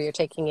sugar you're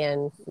taking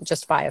in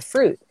just via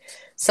fruit.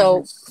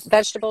 So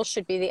vegetables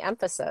should be the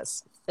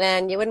emphasis.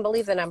 And you wouldn't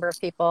believe the number of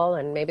people,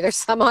 and maybe there's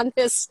some on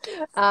this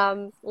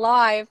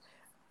live,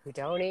 who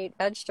don't eat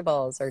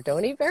vegetables or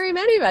don't eat very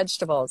many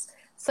vegetables.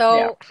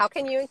 So how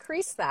can you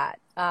increase that?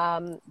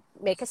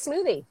 Make a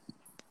smoothie.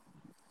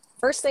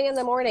 First thing in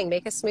the morning,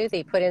 make a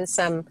smoothie. Put in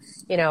some,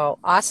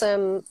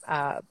 awesome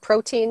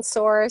protein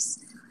source.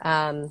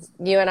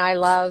 You and I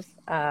love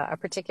a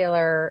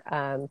particular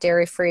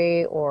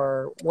dairy-free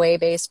or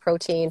whey-based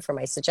protein from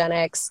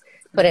Isogenics.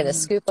 Put in a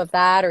scoop of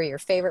that, or your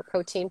favorite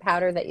protein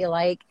powder that you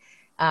like.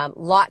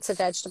 Lots of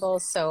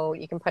vegetables, so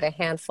you can put a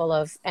handful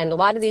of, and a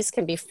lot of these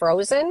can be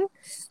frozen,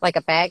 like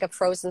a bag of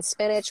frozen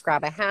spinach,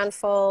 grab a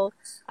handful.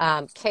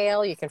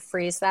 Kale, you can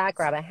freeze that,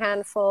 grab a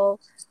handful.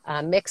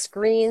 Mixed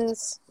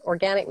greens,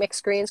 organic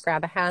mixed greens,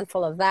 grab a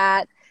handful of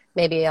that.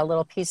 Maybe a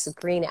little piece of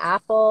green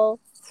apple,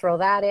 throw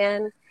that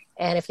in.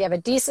 And if you have a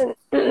decent,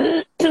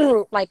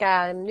 like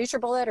a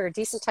NutriBullet or a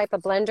decent type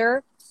of blender,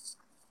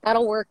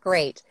 that'll work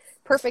great.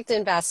 Perfect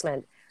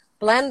investment.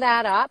 Blend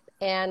that up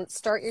and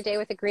start your day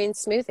with a green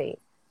smoothie.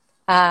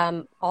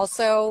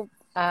 Also,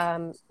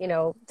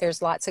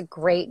 there's lots of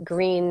great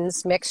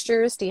greens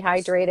mixtures,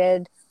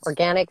 dehydrated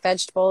organic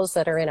vegetables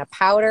that are in a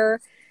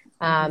powder.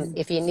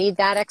 If you need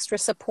that extra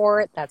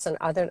support, that's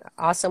another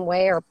awesome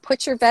way. Or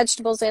put your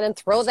vegetables in and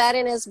throw that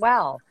in as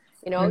well.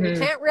 You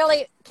can't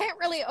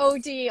really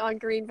OD on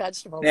green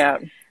vegetables. Yeah,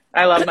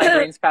 I love my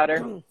greens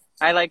powder.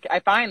 I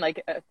find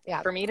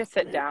for me to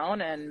sit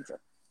down and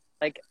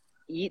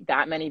eat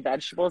that many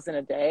vegetables in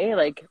a day,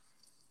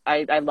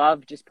 I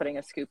love just putting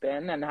a scoop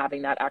in and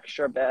having that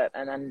extra bit,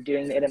 and then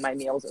doing it in my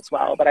meals as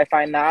well. But I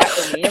find that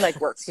for me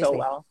works so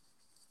well.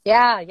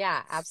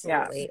 Yeah,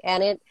 absolutely. Yeah.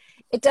 And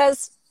it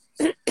does.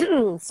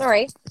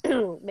 Sorry,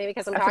 maybe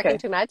because I'm talking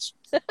too much.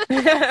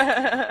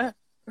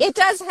 It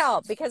does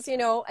help because,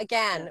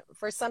 again,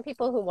 for some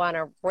people who want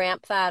to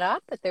ramp that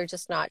up, but they're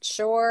just not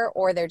sure,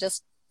 or they're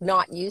just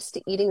not used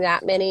to eating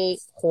that many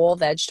whole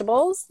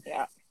vegetables.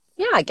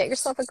 Yeah, get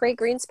yourself a great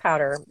greens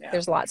powder. Yeah.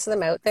 There's lots of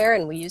them out there,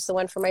 and we use the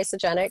one from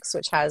Isogenics,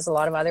 which has a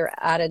lot of other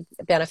added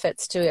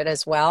benefits to it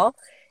as well.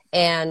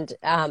 And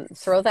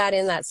throw that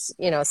in. That's,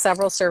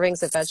 several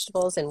servings of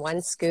vegetables in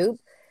one scoop.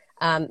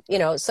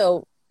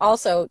 So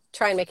also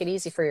try and make it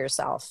easy for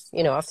yourself.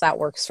 If that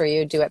works for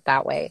you, do it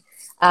that way.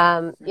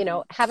 Have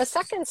a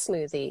second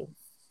smoothie,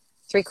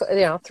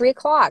 3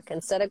 o'clock,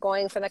 instead of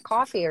going for the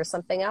coffee or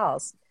something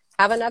else.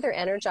 Have another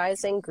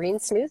energizing green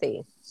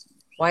smoothie.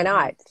 Why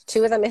not?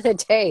 2 of them in a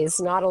day is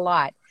not a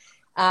lot.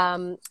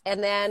 And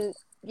then,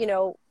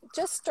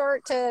 just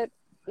start to,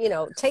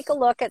 take a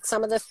look at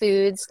some of the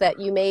foods that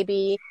you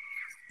maybe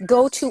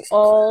go to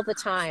all the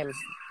time.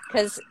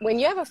 Because when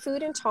you have a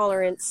food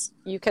intolerance,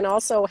 you can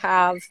also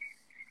have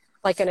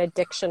like an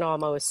addiction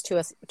almost to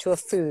a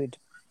food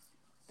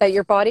that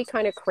your body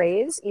kind of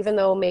craves, even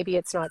though maybe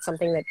it's not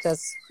something that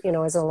just,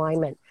 is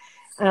alignment.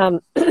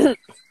 Um,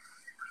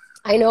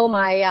 I know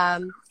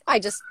I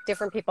just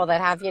different people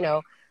that have,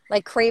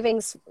 like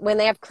cravings, when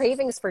they have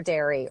cravings for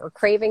dairy or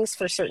cravings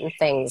for certain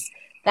things,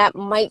 that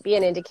might be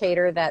an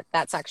indicator that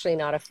that's actually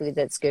not a food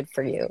that's good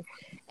for you.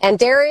 And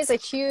dairy is a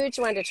huge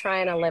one to try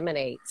and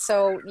eliminate.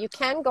 So you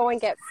can go and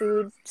get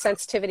food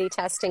sensitivity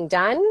testing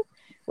done,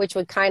 which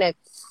would kind of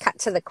cut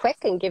to the quick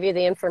and give you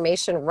the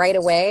information right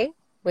away,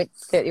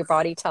 that your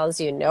body tells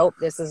you, nope,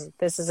 this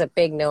is a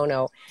big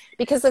no-no.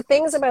 Because the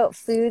things about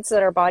foods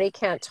that our body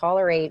can't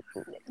tolerate,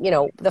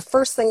 the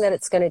first thing that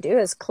it's going to do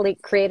is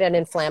create an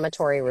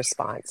inflammatory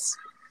response.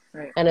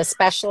 Right. And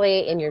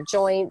especially in your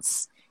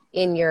joints,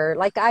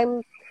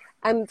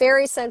 I'm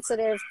very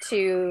sensitive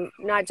to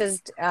not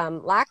just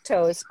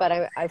lactose, but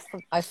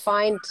I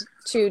find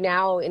too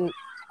now in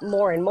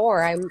more and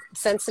more, I'm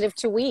sensitive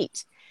to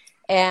wheat.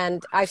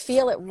 And I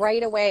feel it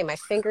right away. My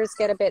fingers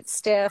get a bit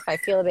stiff. I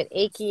feel a bit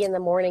achy in the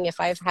morning if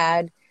I've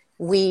had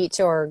wheat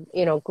or,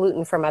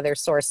 gluten from other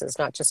sources,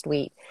 not just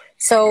wheat.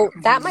 So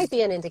that might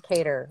be an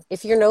indicator.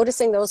 If you're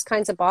noticing those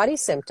kinds of body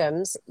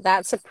symptoms,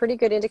 that's a pretty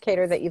good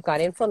indicator that you've got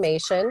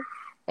inflammation,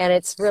 and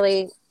it's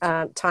really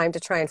time to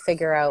try and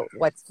figure out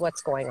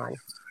what's going on.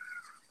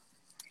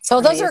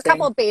 So those are a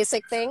couple of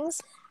basic things.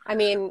 I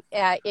mean,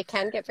 it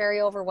can get very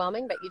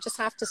overwhelming, but you just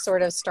have to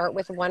sort of start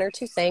with one or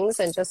two things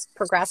and just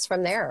progress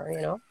from there,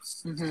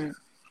 Mm-hmm.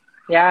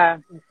 Yeah.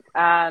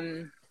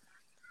 There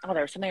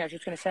was something I was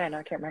just going to say, and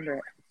I can't remember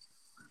it.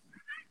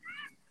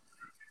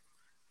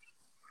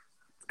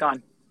 It's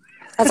gone.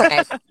 That's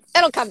okay.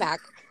 It'll come back.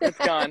 It's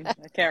gone.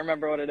 I can't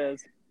remember what it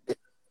is.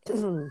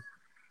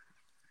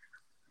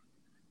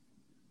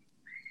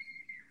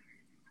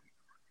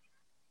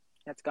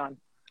 It's gone.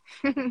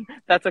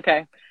 That's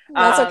okay.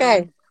 That's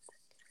okay.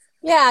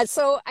 Yeah.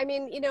 So, I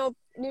mean,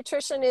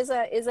 nutrition is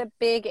a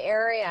big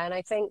area. And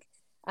I think,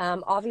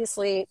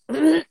 obviously,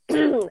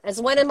 as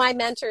one of my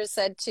mentors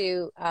said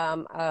to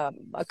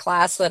a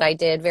class that I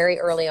did very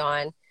early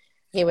on,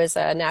 he's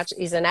a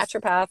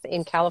naturopath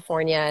in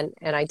California.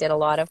 And I did a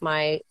lot of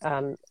my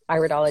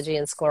iridology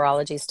and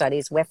sclerology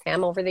studies with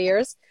him over the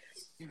years.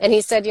 And he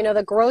said,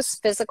 the gross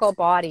physical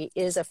body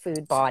is a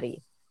food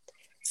body.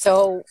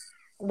 So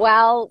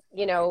while,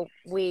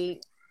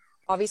 we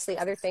obviously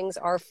other things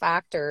are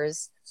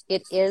factors,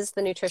 it is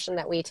the nutrition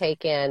that we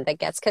take in that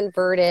gets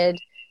converted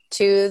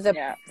to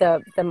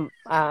the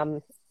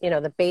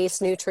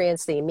base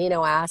nutrients, the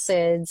amino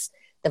acids,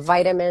 the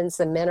vitamins,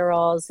 the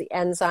minerals, the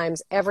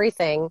enzymes,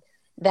 everything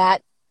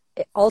that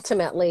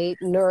ultimately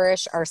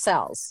nourish our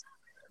cells.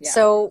 Yeah.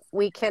 So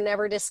we can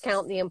never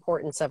discount the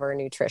importance of our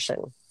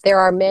nutrition. There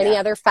are many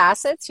other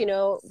facets,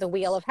 the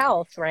wheel of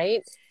health,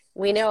 right?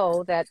 We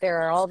know that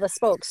there are all the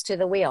spokes to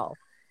the wheel,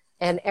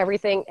 and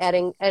everything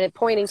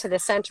pointing to the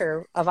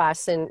center of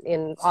us in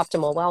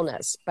optimal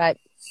wellness. But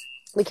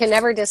we can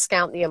never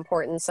discount the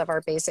importance of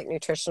our basic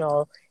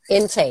nutritional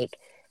intake.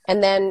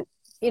 And then,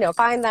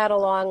 find that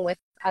along with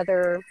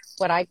other,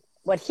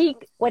 what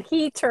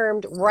he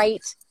termed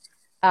right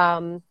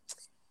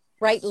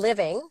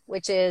living,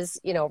 which is,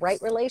 right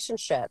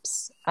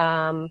relationships,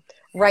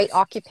 right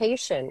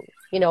occupation,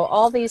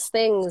 all these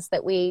things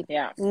that we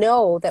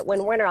know that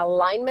when we're in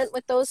alignment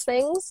with those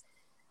things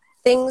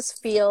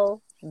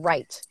feel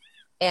right,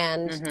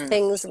 and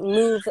things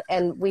move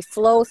and we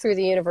flow through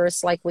the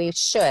universe like we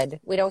should.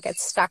 We don't get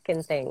stuck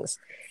in things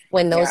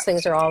when those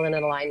things are all in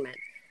alignment.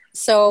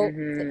 So,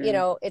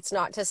 it's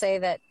not to say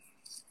that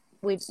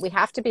we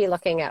have to be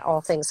looking at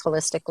all things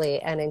holistically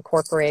and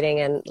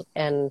incorporating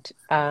and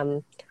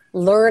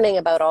learning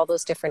about all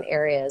those different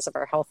areas of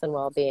our health and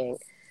well-being.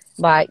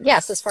 But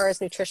yes, as far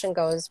as nutrition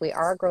goes, we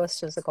are a gross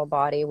physical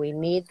body. We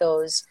need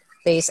those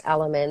base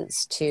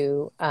elements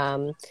to,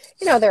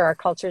 there are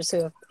cultures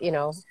who have,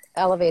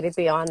 elevated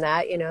beyond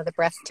that, the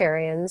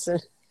breatharians and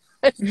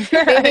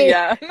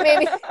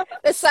maybe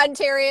the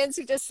suntarians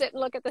who just sit and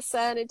look at the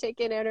sun and take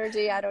in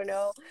energy. I don't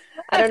know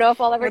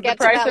if I'll ever get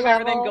to that level. The price of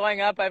everything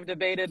going up, I've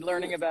debated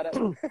learning about it.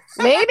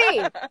 maybe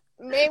that's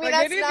maybe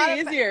not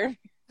it'd be easier.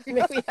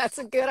 Maybe that's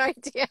a good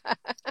idea.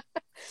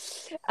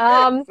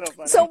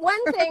 So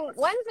one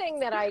thing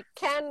that I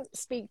can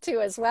speak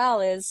to as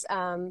well is,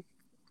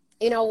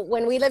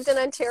 when we lived in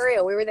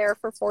Ontario, we were there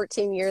for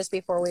 14 years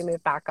before we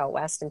moved back out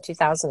west in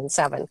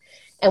 2007.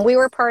 And we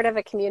were part of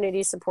a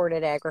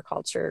community-supported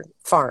agriculture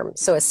farm,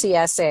 so a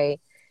CSA.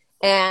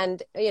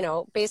 And,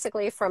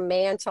 basically from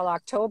May until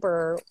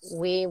October,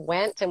 we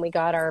went and we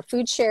got our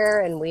food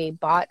share, and we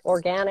bought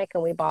organic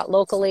and we bought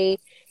locally.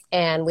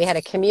 And we had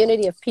a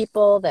community of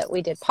people that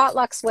we did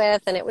potlucks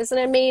with, and it was an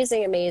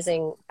amazing,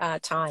 amazing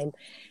time.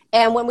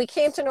 And when we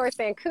came to North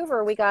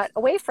Vancouver, we got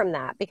away from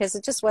that because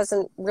it just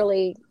wasn't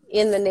really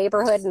in the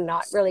neighborhood and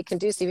not really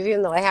conducive.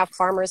 Even though I have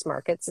farmers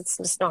markets, it's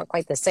just not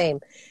quite the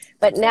same.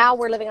 But now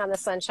we're living on the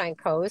Sunshine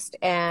Coast,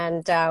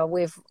 and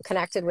we've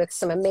connected with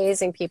some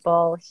amazing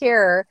people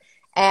here.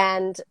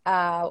 And,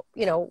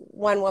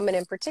 one woman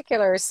in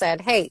particular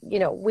said, hey,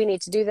 we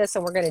need to do this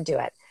and we're going to do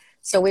it.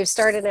 So we've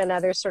started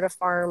another sort of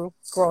farm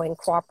growing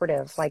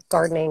cooperative, like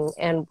gardening,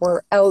 and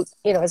we're out,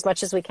 as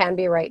much as we can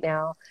be right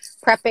now,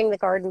 prepping the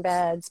garden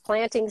beds,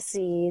 planting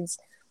seeds.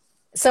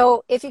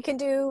 So if you can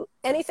do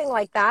anything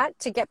like that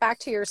to get back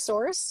to your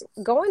source,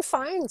 go and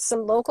find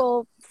some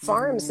local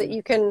farms that Mm-hmm.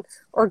 you can,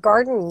 or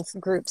garden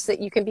groups that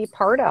you can be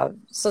part of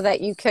so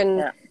that you can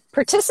Yeah.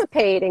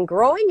 participate in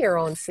growing your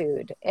own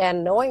food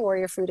and knowing where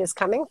your food is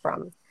coming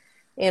from.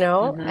 And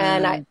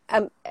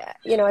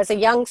Mm-hmm. as a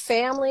young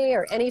family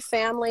or any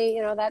family,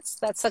 that's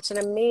such an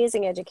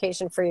amazing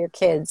education for your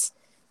kids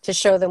to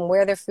show them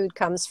where their food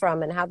comes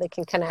from and how they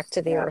can connect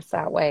to the Yeah. earth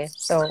that way.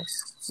 So,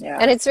 Yeah.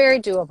 and it's very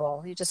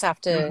doable. You just have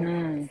to,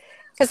 Mm-hmm.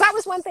 because that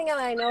was one thing that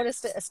I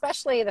noticed,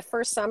 especially the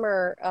first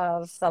summer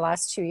of the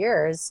last 2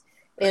 years,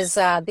 is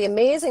the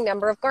amazing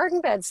number of garden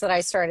beds that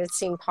I started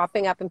seeing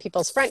popping up in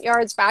people's front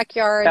yards,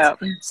 backyards.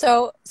 Yeah.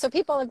 So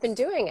people have been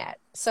doing it.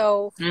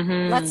 So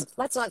Mm-hmm.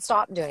 let's not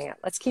stop doing it.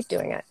 Let's keep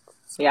doing it.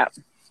 Yeah.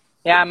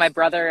 Yeah. My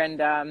brother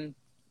and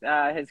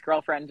his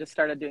girlfriend just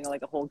started doing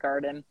like a whole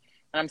garden,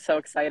 and I'm so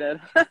excited.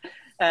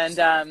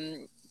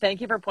 And thank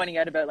you for pointing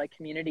out about like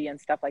community and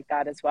stuff like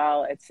that as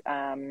well. It's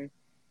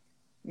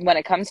when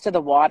it comes to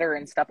the water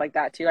and stuff like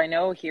that too. I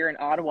know here in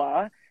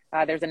Ottawa,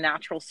 there's a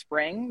natural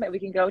spring that we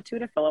can go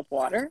to fill up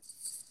water.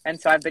 And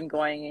so I've been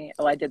going,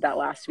 well, I did that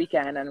last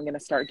weekend, and I'm going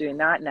to start doing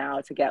that now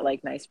to get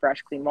like nice,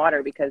 fresh, clean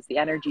water, because the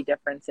energy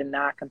difference in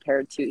that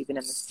compared to even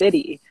in the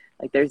city,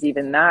 like there's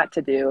even that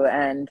to do.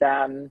 And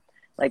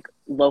like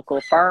local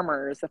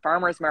farmers, the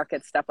farmers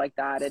market, stuff like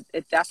that,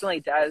 it definitely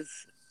does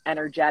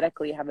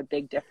energetically have a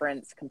big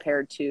difference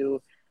compared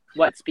to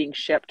what's being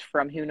shipped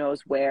from who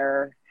knows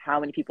where, how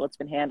many people it's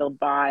been handled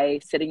by,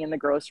 sitting in the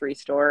grocery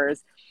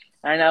stores.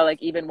 I know,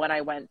 like, even when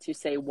I went to,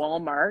 say,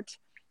 Walmart,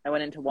 I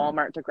went into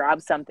Walmart to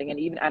grab something, and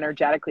even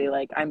energetically,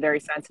 like, I'm very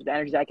sensitive to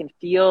energy. I can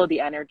feel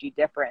the energy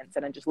difference.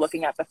 And then just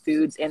looking at the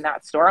foods in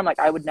that store, I'm like,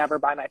 I would never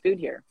buy my food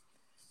here,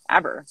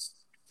 ever.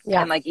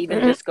 Yeah. And like,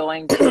 even just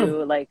going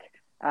to like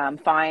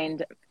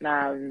find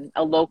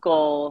a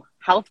local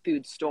health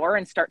food store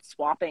and start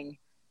swapping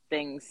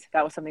things.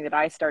 That was something that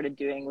I started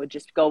doing, would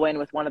just go in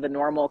with one of the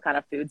normal kind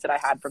of foods that I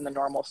had from the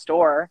normal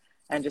store,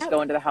 and just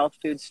go into the health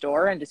food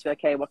store and just be like,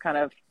 hey, what kind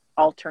of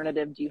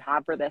alternative do you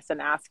have for this?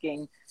 And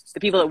asking the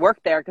people that work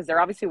there, because they're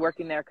obviously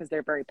working there because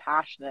they're very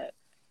passionate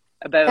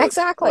about what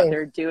Exactly.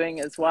 they're doing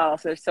as well.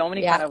 So there's so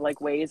many Yeah. kind of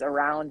like ways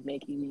around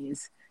making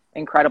these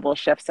incredible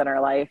shifts in our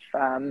life.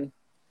 Yeah.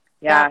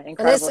 Yeah, And this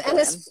incredible, and Joanne.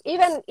 this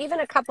even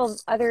a couple of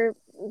other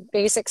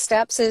basic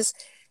steps is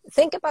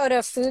think about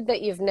a food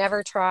that you've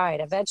never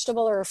tried, a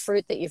vegetable or a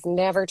fruit that you've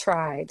never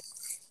tried.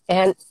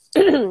 And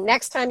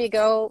next time you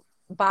go,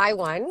 buy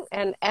one.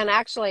 And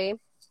actually,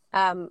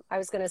 I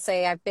was going to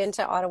say I've been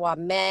to Ottawa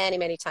many,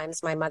 many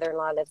times. My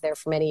mother-in-law lived there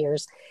for many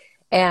years,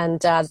 and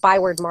the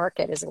Byward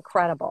Market is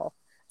incredible.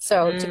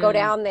 So to go Mm,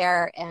 down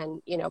there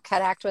and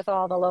connect with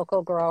all the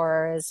local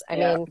growers, I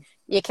yeah, mean,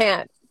 you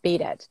can't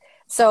beat it.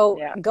 So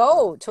yeah.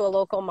 go to a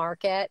local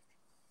market,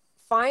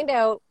 find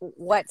out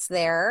what's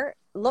there.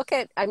 Look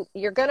at,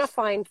 you're going to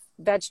find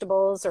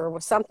vegetables or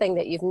something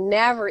that you've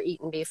never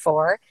eaten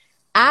before.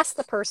 Ask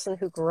the person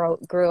who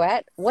grew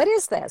it, what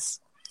is this?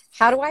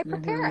 How do I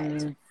prepare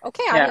it? Hmm.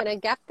 Okay, I'm Yeah. going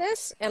to get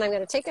this and I'm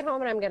going to take it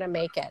home and I'm going to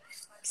make it.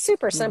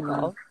 Super Hmm.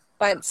 simple,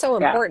 but so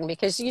Yeah. important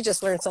because you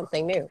just learned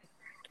something new,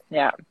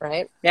 Yeah.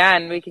 right? Yeah.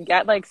 And we can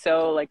get like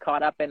so like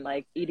caught up in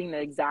like eating the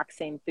exact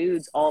same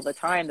foods all the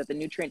time that the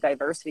nutrient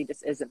diversity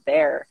just isn't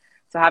there.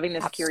 So having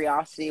this Abs-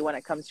 curiosity when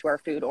it comes to our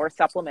food or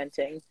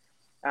supplementing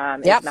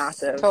is Yep,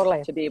 massive,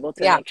 totally. to be able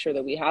to Yeah, make sure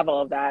that we have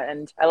all of that.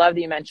 And I love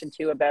that you mentioned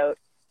too about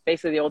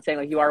basically the old saying,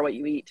 like, you are what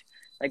you eat.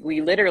 Like,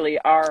 we literally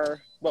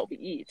are what we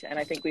eat. And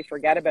I think we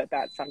forget about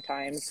that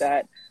sometimes,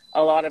 that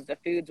a lot of the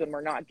foods, when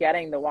we're not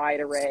getting the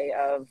wide array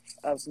of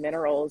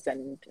minerals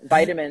and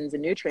vitamins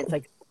and nutrients,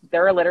 like,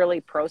 there are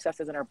literally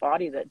processes in our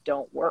body that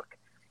don't work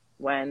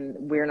when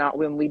we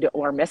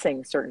are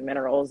missing certain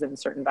minerals and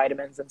certain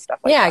vitamins and stuff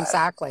like yeah, that.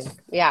 exactly.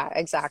 Yeah,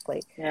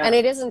 exactly. Yeah. And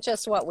it isn't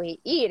just what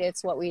we eat,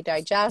 it's what we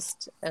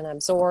digest and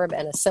absorb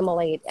and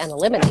assimilate and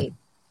eliminate.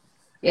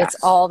 It's Yes.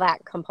 all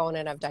that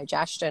component of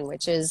digestion,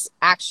 which is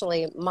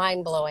actually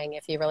mind blowing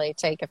if you really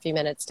take a few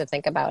minutes to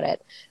think about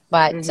it.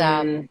 But,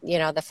 Hmm.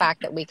 the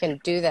fact that we can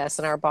do this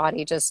and our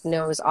body just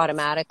knows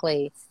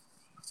automatically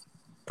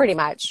pretty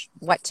much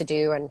what to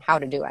do and how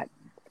to do it.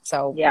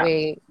 So Yeah.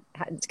 we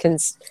can,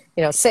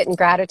 sit in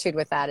gratitude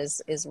with that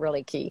is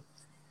really key.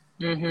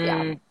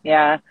 Yeah.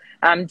 Yeah.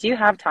 Do you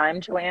have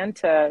time, Joanne,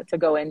 to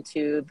go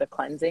into the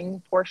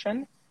cleansing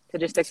portion, to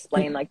just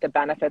explain like the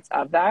benefits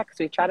of that? Because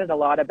we've chatted a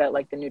lot about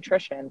like the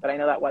nutrition, but I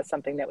know that was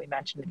something that we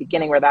mentioned at the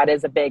beginning, where that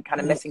is a big kind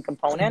of missing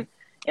component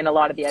in a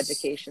lot of the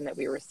education that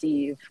we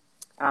receive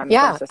from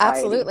Yeah, society.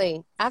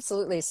 absolutely.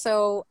 Absolutely.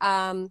 So,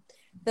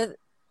 the,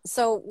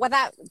 so what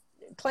that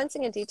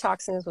cleansing and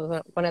detoxing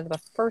was one of the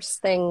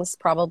first things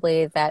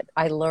probably that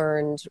I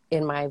learned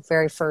in my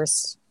very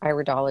first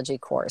iridology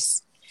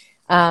course.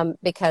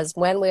 Because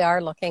when we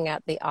are looking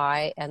at the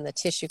eye and the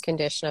tissue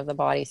condition of the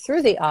body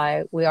through the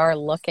eye, we are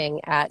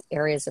looking at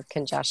areas of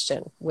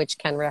congestion, which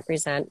can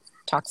represent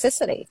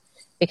toxicity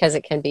because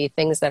it can be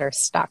things that are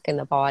stuck in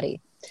the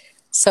body.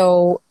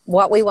 So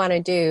what we want to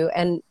do,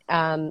 and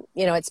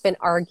it's been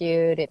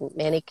argued in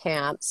many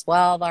camps,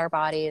 well, our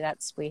body,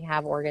 we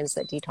have organs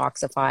that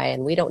detoxify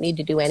and we don't need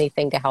to do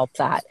anything to help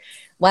that.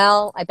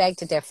 Well, I beg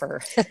to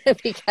differ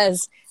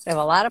because we have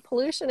a lot of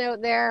pollution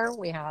out there.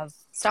 We have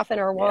stuff in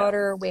our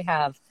water. We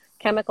have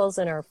chemicals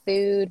in our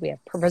food. We have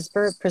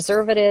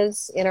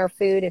preservatives in our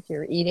food if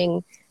you're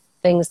eating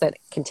things that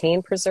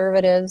contain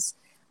preservatives.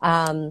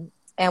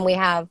 And we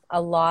have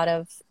a lot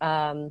of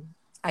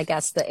I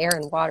guess the air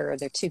and water are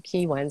the two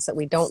key ones that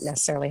we don't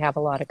necessarily have a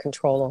lot of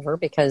control over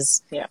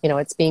because,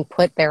 it's being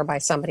put there by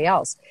somebody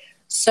else.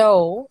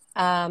 So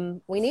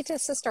we need to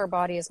assist our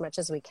body as much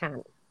as we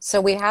can. So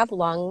we have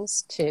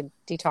lungs to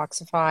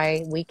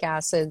detoxify weak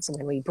acids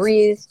when we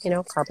breathe,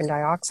 carbon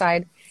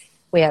dioxide.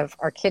 We have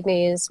our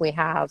kidneys. We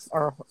have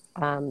our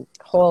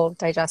whole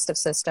digestive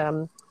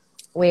system.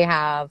 We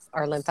have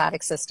our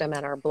lymphatic system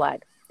and our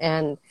blood.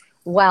 And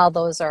while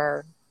those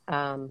are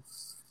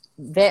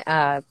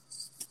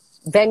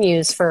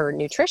venues for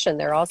nutrition,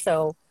 they're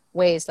also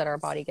ways that our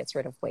body gets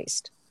rid of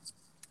waste.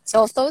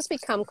 So if those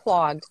become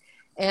clogged,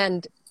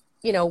 and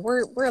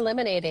we're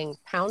eliminating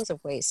pounds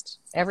of waste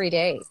every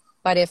day,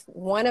 but if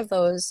one of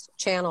those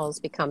channels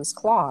becomes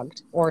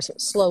clogged or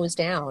slows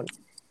down,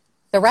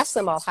 the rest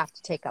of them all have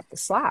to take up the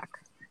slack.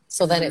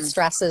 So then it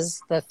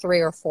stresses the 3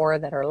 or 4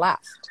 that are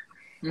left.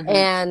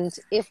 And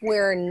if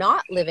we're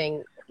not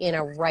living in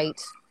a right,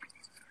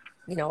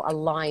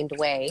 aligned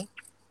way,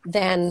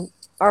 then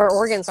our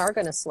organs are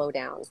going to slow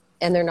down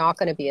and they're not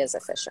going to be as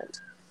efficient.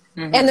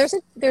 And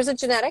there's a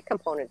genetic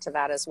component to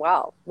that as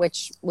well,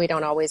 which we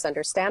don't always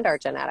understand our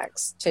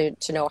genetics to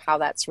know how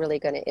that's really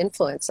going to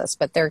influence us.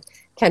 But there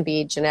can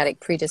be genetic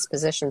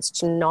predispositions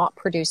to not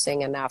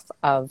producing enough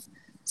of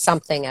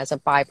something as a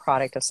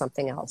byproduct of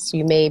something else.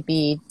 You may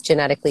be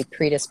genetically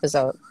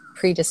predisposed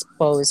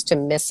to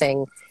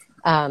missing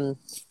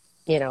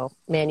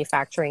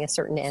manufacturing a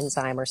certain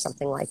enzyme or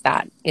something like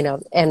that,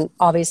 and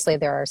obviously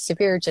there are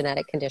severe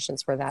genetic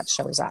conditions where that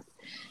shows up.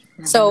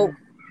 So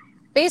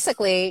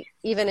basically,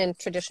 even in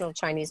traditional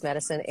Chinese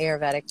medicine,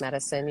 Ayurvedic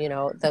medicine,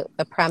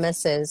 the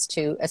premise is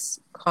to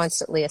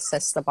constantly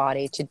assist the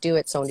body to do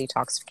its own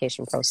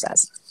detoxification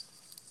process.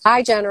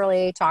 I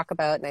generally talk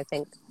about, and I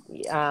think,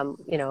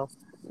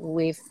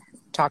 we've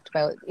talked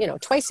about,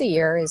 twice a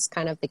year is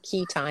kind of the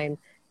key time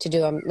to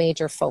do a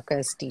major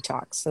focus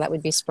detox. So that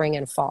would be spring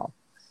and fall.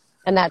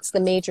 And that's the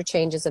major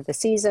changes of the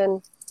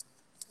season.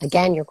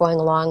 Again, you're going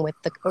along with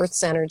the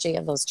Earth's energy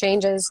of those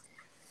changes.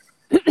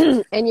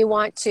 And you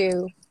want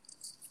to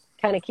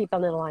kind of keep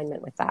in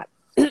alignment with that.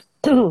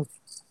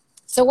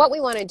 So what we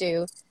want to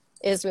do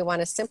is we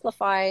want to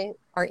simplify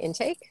our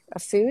intake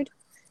of food.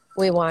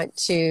 We want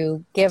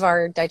to give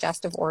our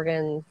digestive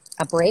organ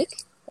a break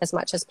as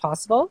much as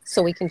possible.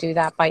 So we can do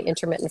that by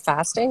intermittent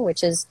fasting,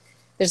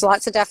 there's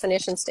lots of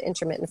definitions to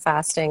intermittent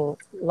fasting.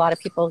 A lot of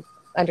people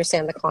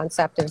understand the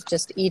concept of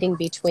just eating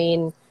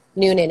between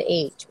noon and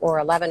 8 or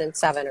 11 and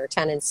 7 or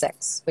 10 and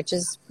 6, which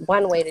is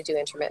one way to do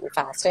intermittent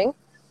fasting.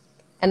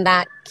 And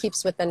that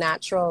keeps with the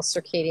natural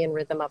circadian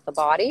rhythm of the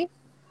body.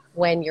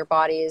 When your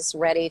body is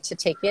ready to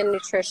take in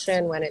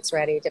nutrition, when it's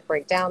ready to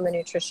break down the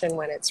nutrition,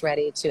 when it's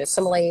ready to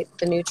assimilate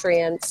the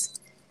nutrients.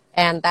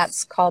 And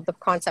that's called the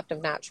concept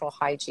of natural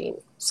hygiene.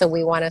 So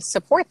we want to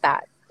support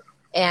that.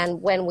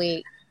 And when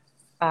we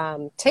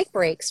take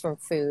breaks from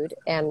food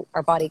and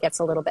our body gets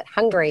a little bit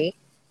hungry,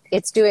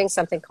 it's doing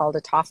something called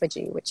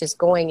autophagy, which is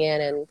going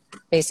in and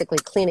basically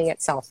cleaning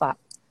itself up.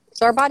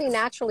 So our body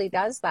naturally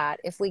does that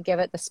if we give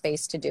it the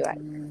space to do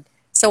it.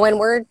 So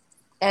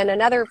and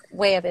another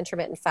way of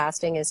intermittent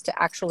fasting is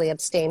to actually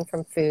abstain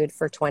from food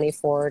for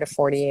 24 to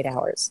 48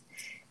 hours.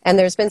 And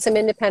there's been some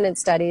independent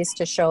studies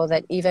to show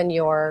that even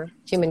your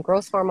human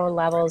growth hormone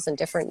levels and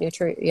different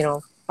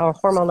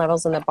hormone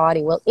levels in the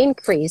body will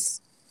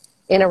increase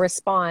in a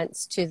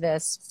response to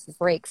this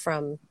break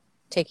from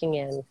taking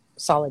in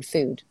solid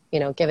food,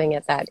 giving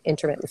it that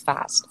intermittent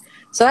fast.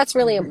 So that's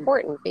really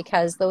important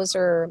because those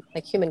are,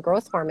 like, human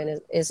growth hormone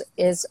is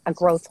a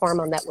growth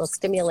hormone that will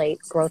stimulate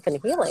growth and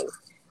healing.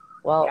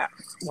 Well,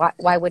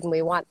 why wouldn't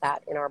we want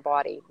that in our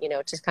body,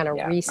 to kind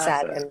of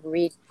reset and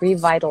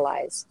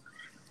revitalize?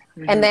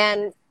 And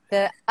then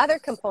the other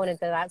component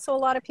of that, so a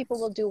lot of people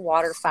will do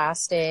water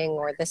fasting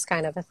or this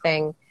kind of a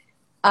thing.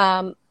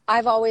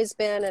 I've always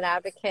been an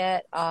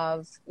advocate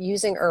of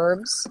using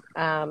herbs,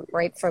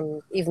 right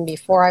from even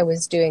before I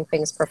was doing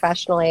things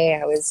professionally.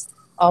 I was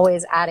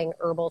always adding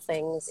herbal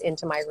things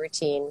into my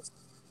routine.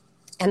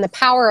 And the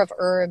power of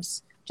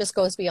herbs just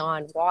goes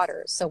beyond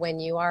water. So when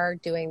you are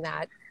doing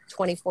that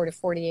 24 to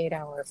 48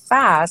 hour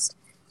fast,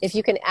 if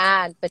you can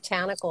add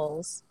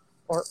botanicals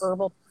or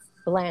herbal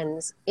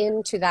blends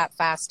into that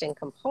fasting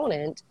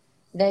component,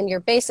 then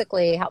you're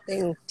basically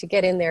helping to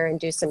get in there and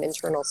do some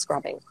internal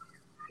scrubbing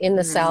in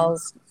the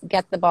cells,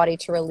 get the body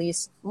to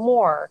release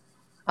more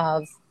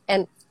of,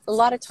 and a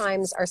lot of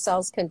times our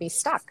cells can be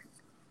stuck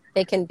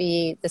they can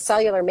be, the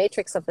cellular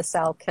matrix of the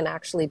cell can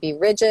actually be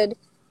rigid,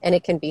 and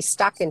it can be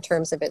stuck in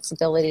terms of its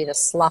ability to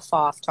slough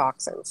off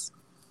toxins.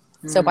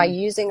 So by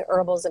using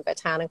herbals and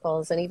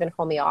botanicals and even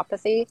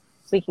homeopathy,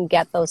 we can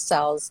get those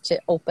cells to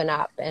open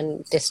up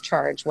and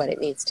discharge what it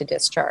needs to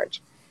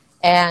discharge.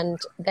 And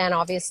then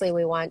obviously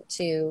we want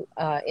to,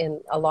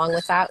 along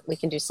with that, we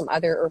can do some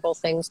other herbal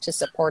things to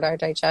support our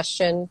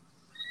digestion.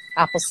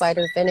 Apple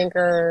cider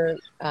vinegar,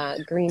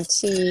 green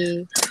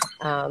tea,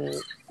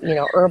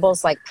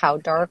 herbals like pau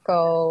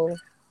d'arco,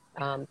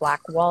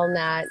 black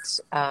walnut,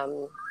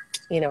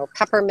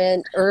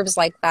 peppermint, herbs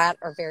like that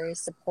are very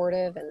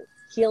supportive and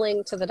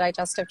healing to the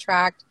digestive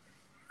tract.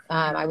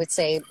 I would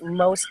say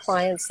most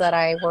clients that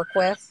I work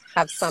with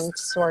have some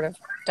sort of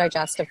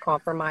digestive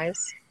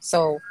compromise.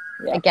 So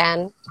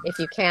again, if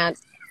you can't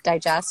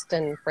digest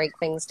and break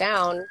things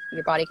down,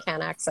 your body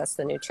can't access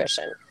the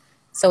nutrition.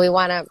 So we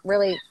want to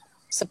really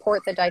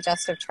support the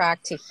digestive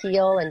tract to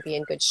heal and be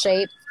in good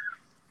shape.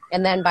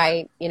 And then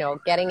by,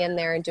 getting in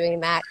there and doing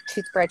that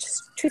toothbrush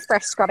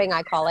scrubbing,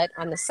 I call it,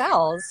 on the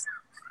cells,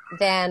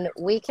 then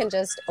we can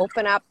just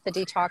open up the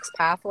detox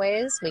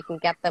pathways. We can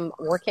get them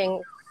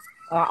working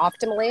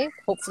optimally,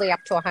 hopefully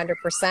up to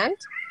 100%.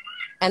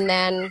 And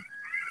then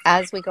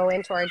as we go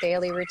into our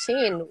daily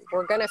routine,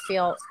 we're going to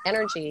feel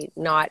energy,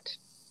 not,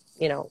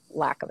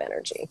 lack of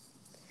energy.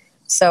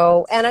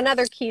 So, and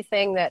another key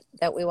thing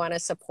that we want to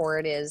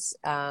support is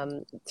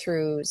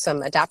through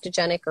some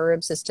adaptogenic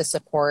herbs is to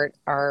support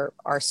our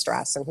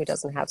stress. And who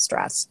doesn't have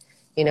stress?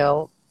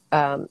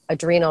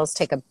 Adrenals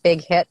take a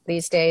big hit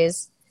these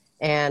days.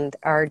 And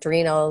our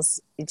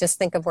adrenals, you just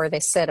think of where they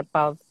sit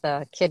above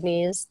the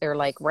kidneys. They're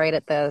like right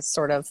at the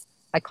sort of,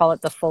 I call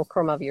it the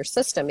fulcrum of your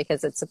system,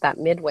 because it's at that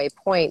midway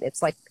point.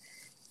 It's like,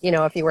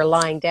 if you were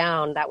lying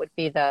down, that would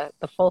be the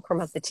fulcrum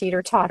of the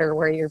teeter-totter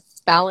where you're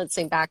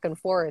balancing back and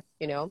forth,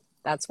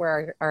 That's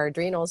where our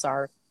adrenals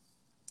are.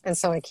 And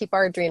so I keep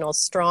our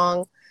adrenals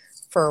strong.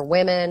 For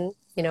women,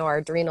 our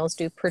adrenals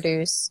do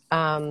produce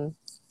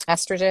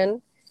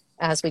estrogen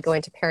as we go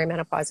into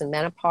perimenopause and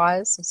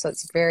menopause. So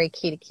it's very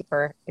key to keep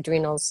our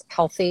adrenals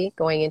healthy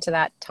going into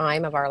that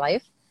time of our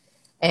life.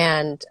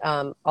 And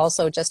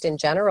also just in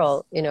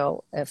general,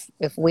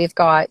 if we've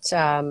got,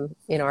 our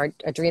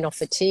adrenal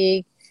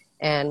fatigue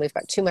and we've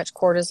got too much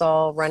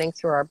cortisol running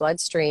through our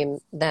bloodstream,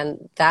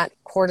 then that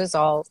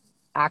cortisol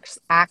acts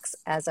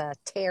as a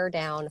tear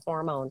down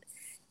hormone.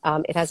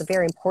 It has a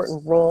very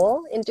important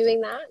role in doing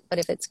that, but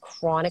if it's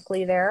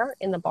chronically there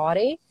in the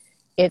body,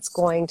 it's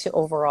going to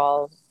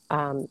overall,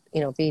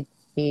 be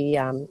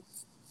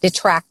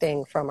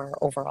detracting from our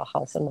overall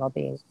health and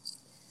well-being.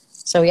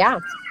 So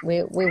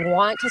we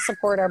want to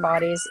support our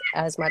bodies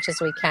as much as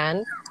we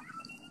can.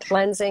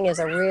 Cleansing is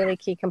a really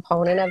key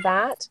component of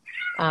that.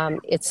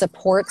 It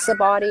supports the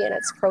body in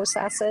its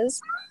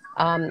processes.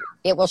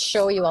 It will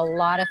show you a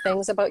lot of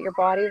things about your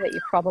body that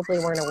you probably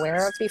weren't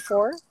aware of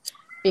before,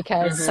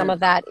 because some of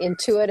that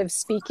intuitive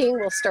speaking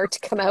will start to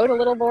come out a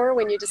little more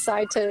when you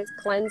decide to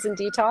cleanse and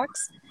detox.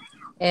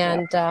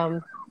 And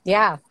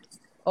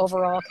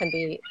overall can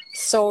be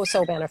so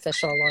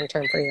beneficial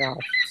long-term for your health.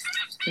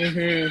 You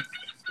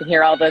can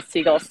hear all the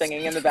seagulls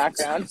singing in the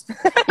background.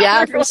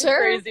 Yeah, for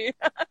sure. Crazy.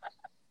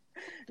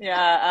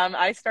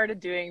 I started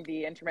doing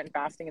the intermittent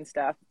fasting and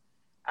stuff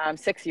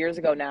 6 years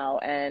ago now,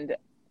 and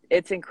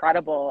it's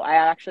incredible. I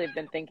actually have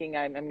been thinking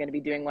I'm going to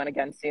be doing one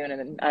again soon,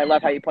 and I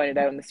love how you pointed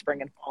out in the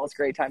spring and fall is a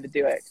great time to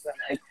do it.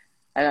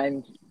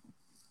 I'm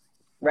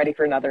ready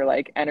for another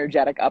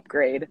energetic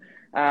upgrade.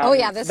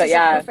 This is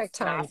a perfect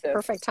time.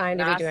 Perfect time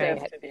to be doing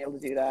it. To be able to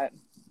do that.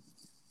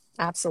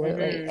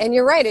 Absolutely. And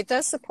you're right, it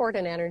does support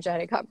an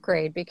energetic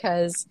upgrade,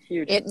 because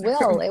it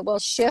will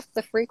shift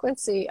the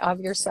frequency of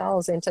your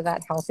cells into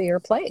that healthier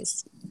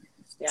place.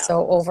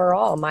 So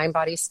overall, mind,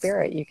 body,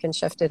 spirit, you can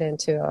shift it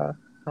into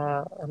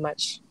a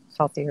much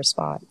healthier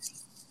spot.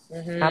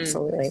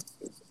 Absolutely.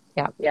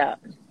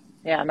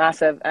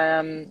 Massive.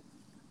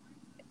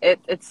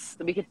 It's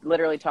we could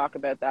literally talk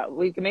about that.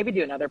 We could maybe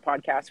do another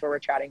podcast where we're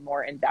chatting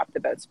more in depth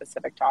about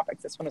specific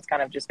topics. This one was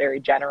kind of just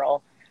very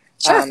general.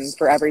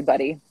 For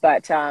everybody.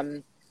 But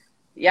that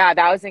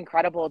was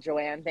incredible,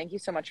 Joanne. Thank you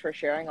so much for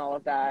sharing all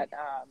of that.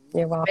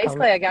 You're welcome.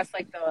 Basically, I guess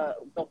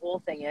the whole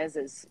thing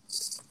is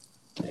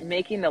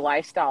making the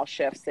lifestyle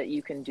shifts that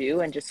you can do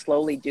and just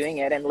slowly doing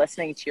it and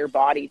listening to your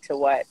body to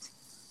what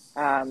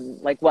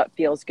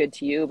feels good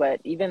to you. But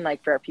even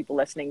for people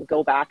listening,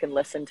 go back and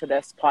listen to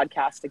this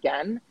podcast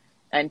again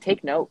and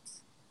take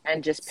notes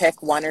and just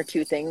pick one or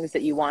two things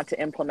that you want to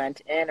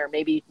implement in, or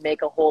maybe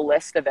make a whole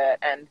list of it,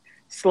 and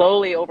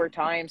slowly over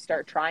time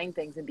start trying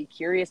things and be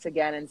curious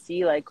again and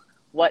see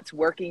what's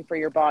working for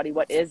your body,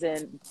 what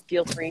isn't.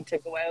 Feel free to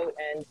go out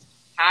and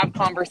have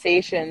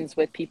conversations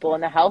with people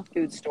in the health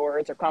food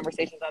stores, or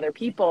conversations with other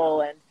people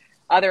and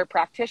other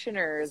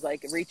practitioners.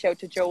 Reach out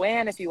to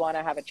Joanne if you want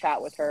to have a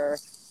chat with her.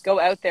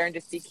 Go out there and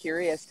just be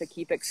curious to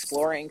keep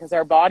exploring, because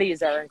our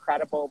bodies are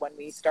incredible when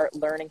we start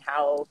learning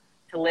how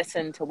to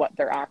listen to what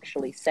they're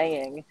actually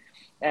saying.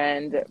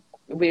 And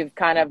we've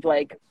kind of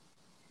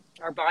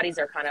our bodies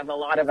are kind of, a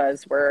lot of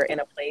us, we're in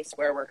a place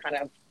where we're kind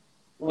of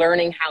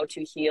learning how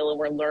to heal, and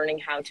we're learning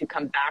how to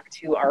come back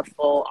to our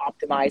full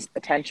optimized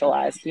potential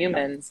as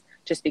humans,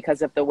 just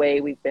because of the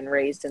way we've been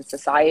raised in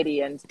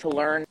society, and to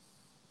learn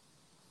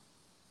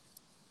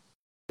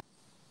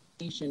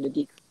to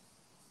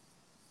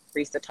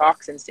decrease the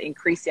toxins, to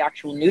increase the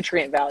actual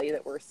nutrient value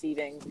that we're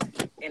receiving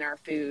in our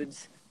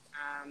foods.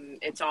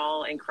 It's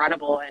all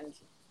incredible, and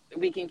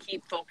we can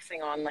keep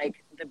focusing on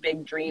like the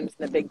big dreams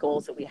and the big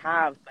goals that we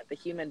have, but the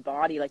human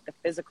body, like the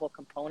physical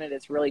component,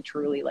 is really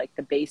truly like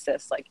the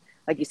basis, like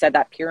you said,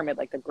 that pyramid,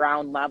 like the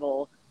ground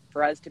level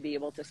for us to be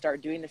able to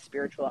start doing the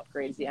spiritual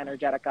upgrades, the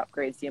energetic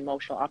upgrades, the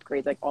emotional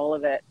upgrades. Like all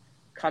of it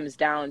comes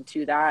down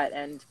to that.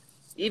 And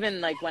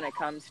even like when it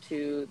comes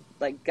to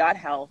like gut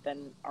health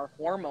and our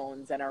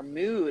hormones and our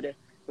mood,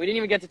 we didn't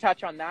even get to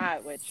touch on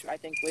that, which I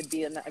think would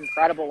be an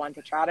incredible one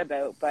to chat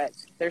about. But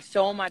there's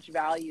so much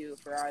value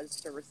for us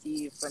to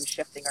receive from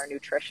shifting our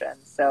nutrition.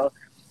 So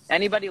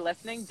anybody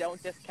listening,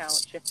 don't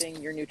discount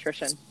shifting your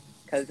nutrition,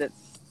 because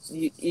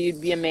you'd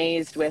be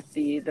amazed with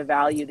the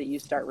value that you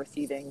start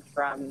receiving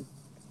from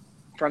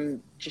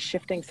just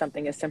shifting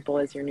something as simple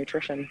as your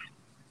nutrition.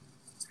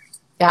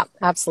 Yeah,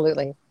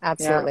 absolutely.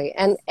 Absolutely.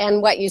 Yeah.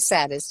 And what you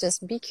said is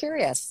just be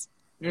curious.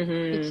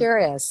 Mm-hmm. Be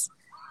curious.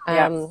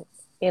 Yeah.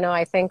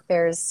 I think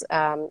there's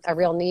a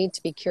real need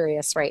to be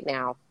curious right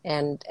now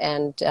and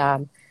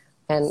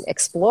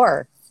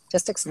explore.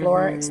 Just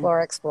explore,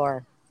 mm-hmm.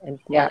 explore, and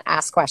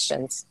ask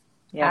questions.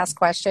 Yeah. Ask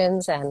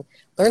questions and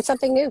learn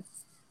something new.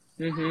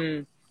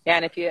 Mm-hmm. Yeah,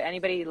 and if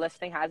anybody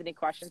listening has any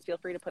questions, feel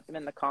free to put them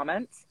in the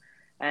comments,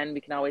 and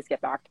we can always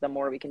get back to them,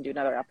 or we can do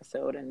another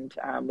episode and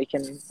we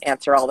can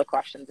answer all the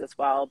questions as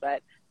well.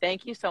 But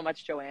thank you so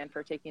much, Joanne,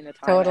 for taking the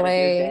time out of your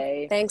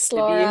day. Thanks,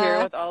 Laura. To be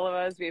here with all of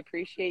us. We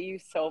appreciate you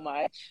so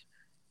much.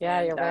 Yeah,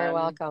 and you're very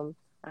welcome.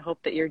 I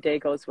hope that your day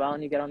goes well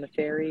and you get on the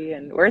ferry.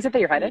 And where is it that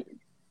you're headed?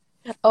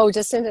 Oh,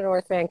 just into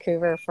North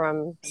Vancouver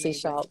from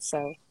Sechelt.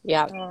 So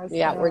yeah, awesome.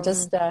 Yeah, we're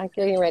just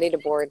getting ready to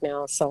board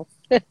now. So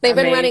they've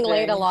been running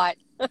late a lot.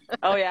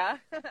 Oh yeah,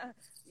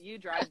 you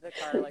drive the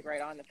car like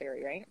right on the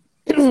ferry, right?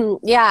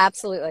 Yeah,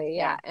 absolutely.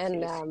 Yeah,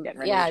 and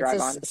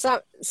it's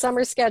just,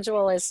 summer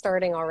schedule is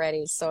starting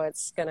already, so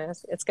it's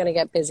gonna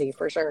get busy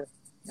for sure.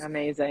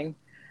 Amazing.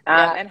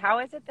 And how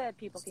is it that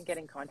people can get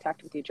in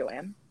contact with you,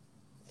 Joanne?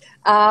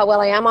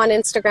 Well, I am on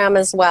Instagram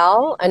as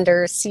well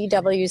under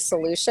CW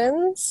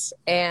Solutions,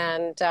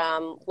 and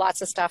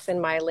lots of stuff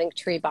in my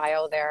Linktree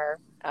bio there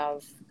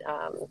of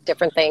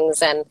different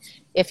things. And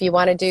if you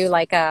want to do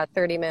like a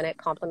 30-minute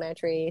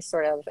complimentary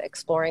sort of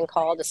exploring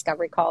call,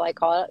 discovery call, I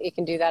call it, you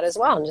can do that as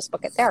well and just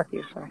book it there.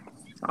 Beautiful.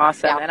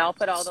 Awesome. Yeah. And I'll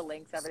put all the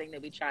links, everything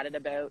that we chatted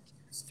about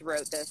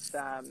throughout this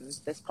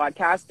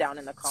podcast down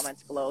in the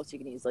comments below, so you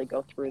can easily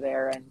go through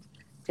there and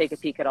take a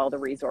peek at all the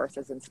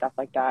resources and stuff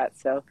like that.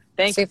 So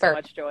thank you so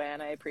much,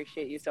 Joanne. I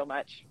appreciate you so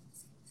much.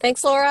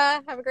 Thanks,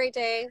 Laura. Have a great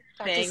day.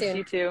 Thanks, to you soon.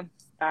 You too.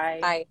 Bye.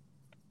 Bye.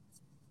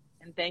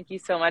 And thank you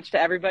so much to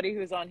everybody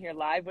who's on here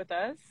live with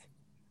us.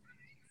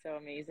 So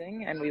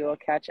amazing. And we will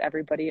catch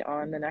everybody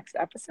on the next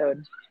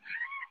episode.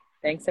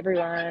 Thanks,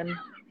 everyone.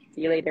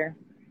 See you later.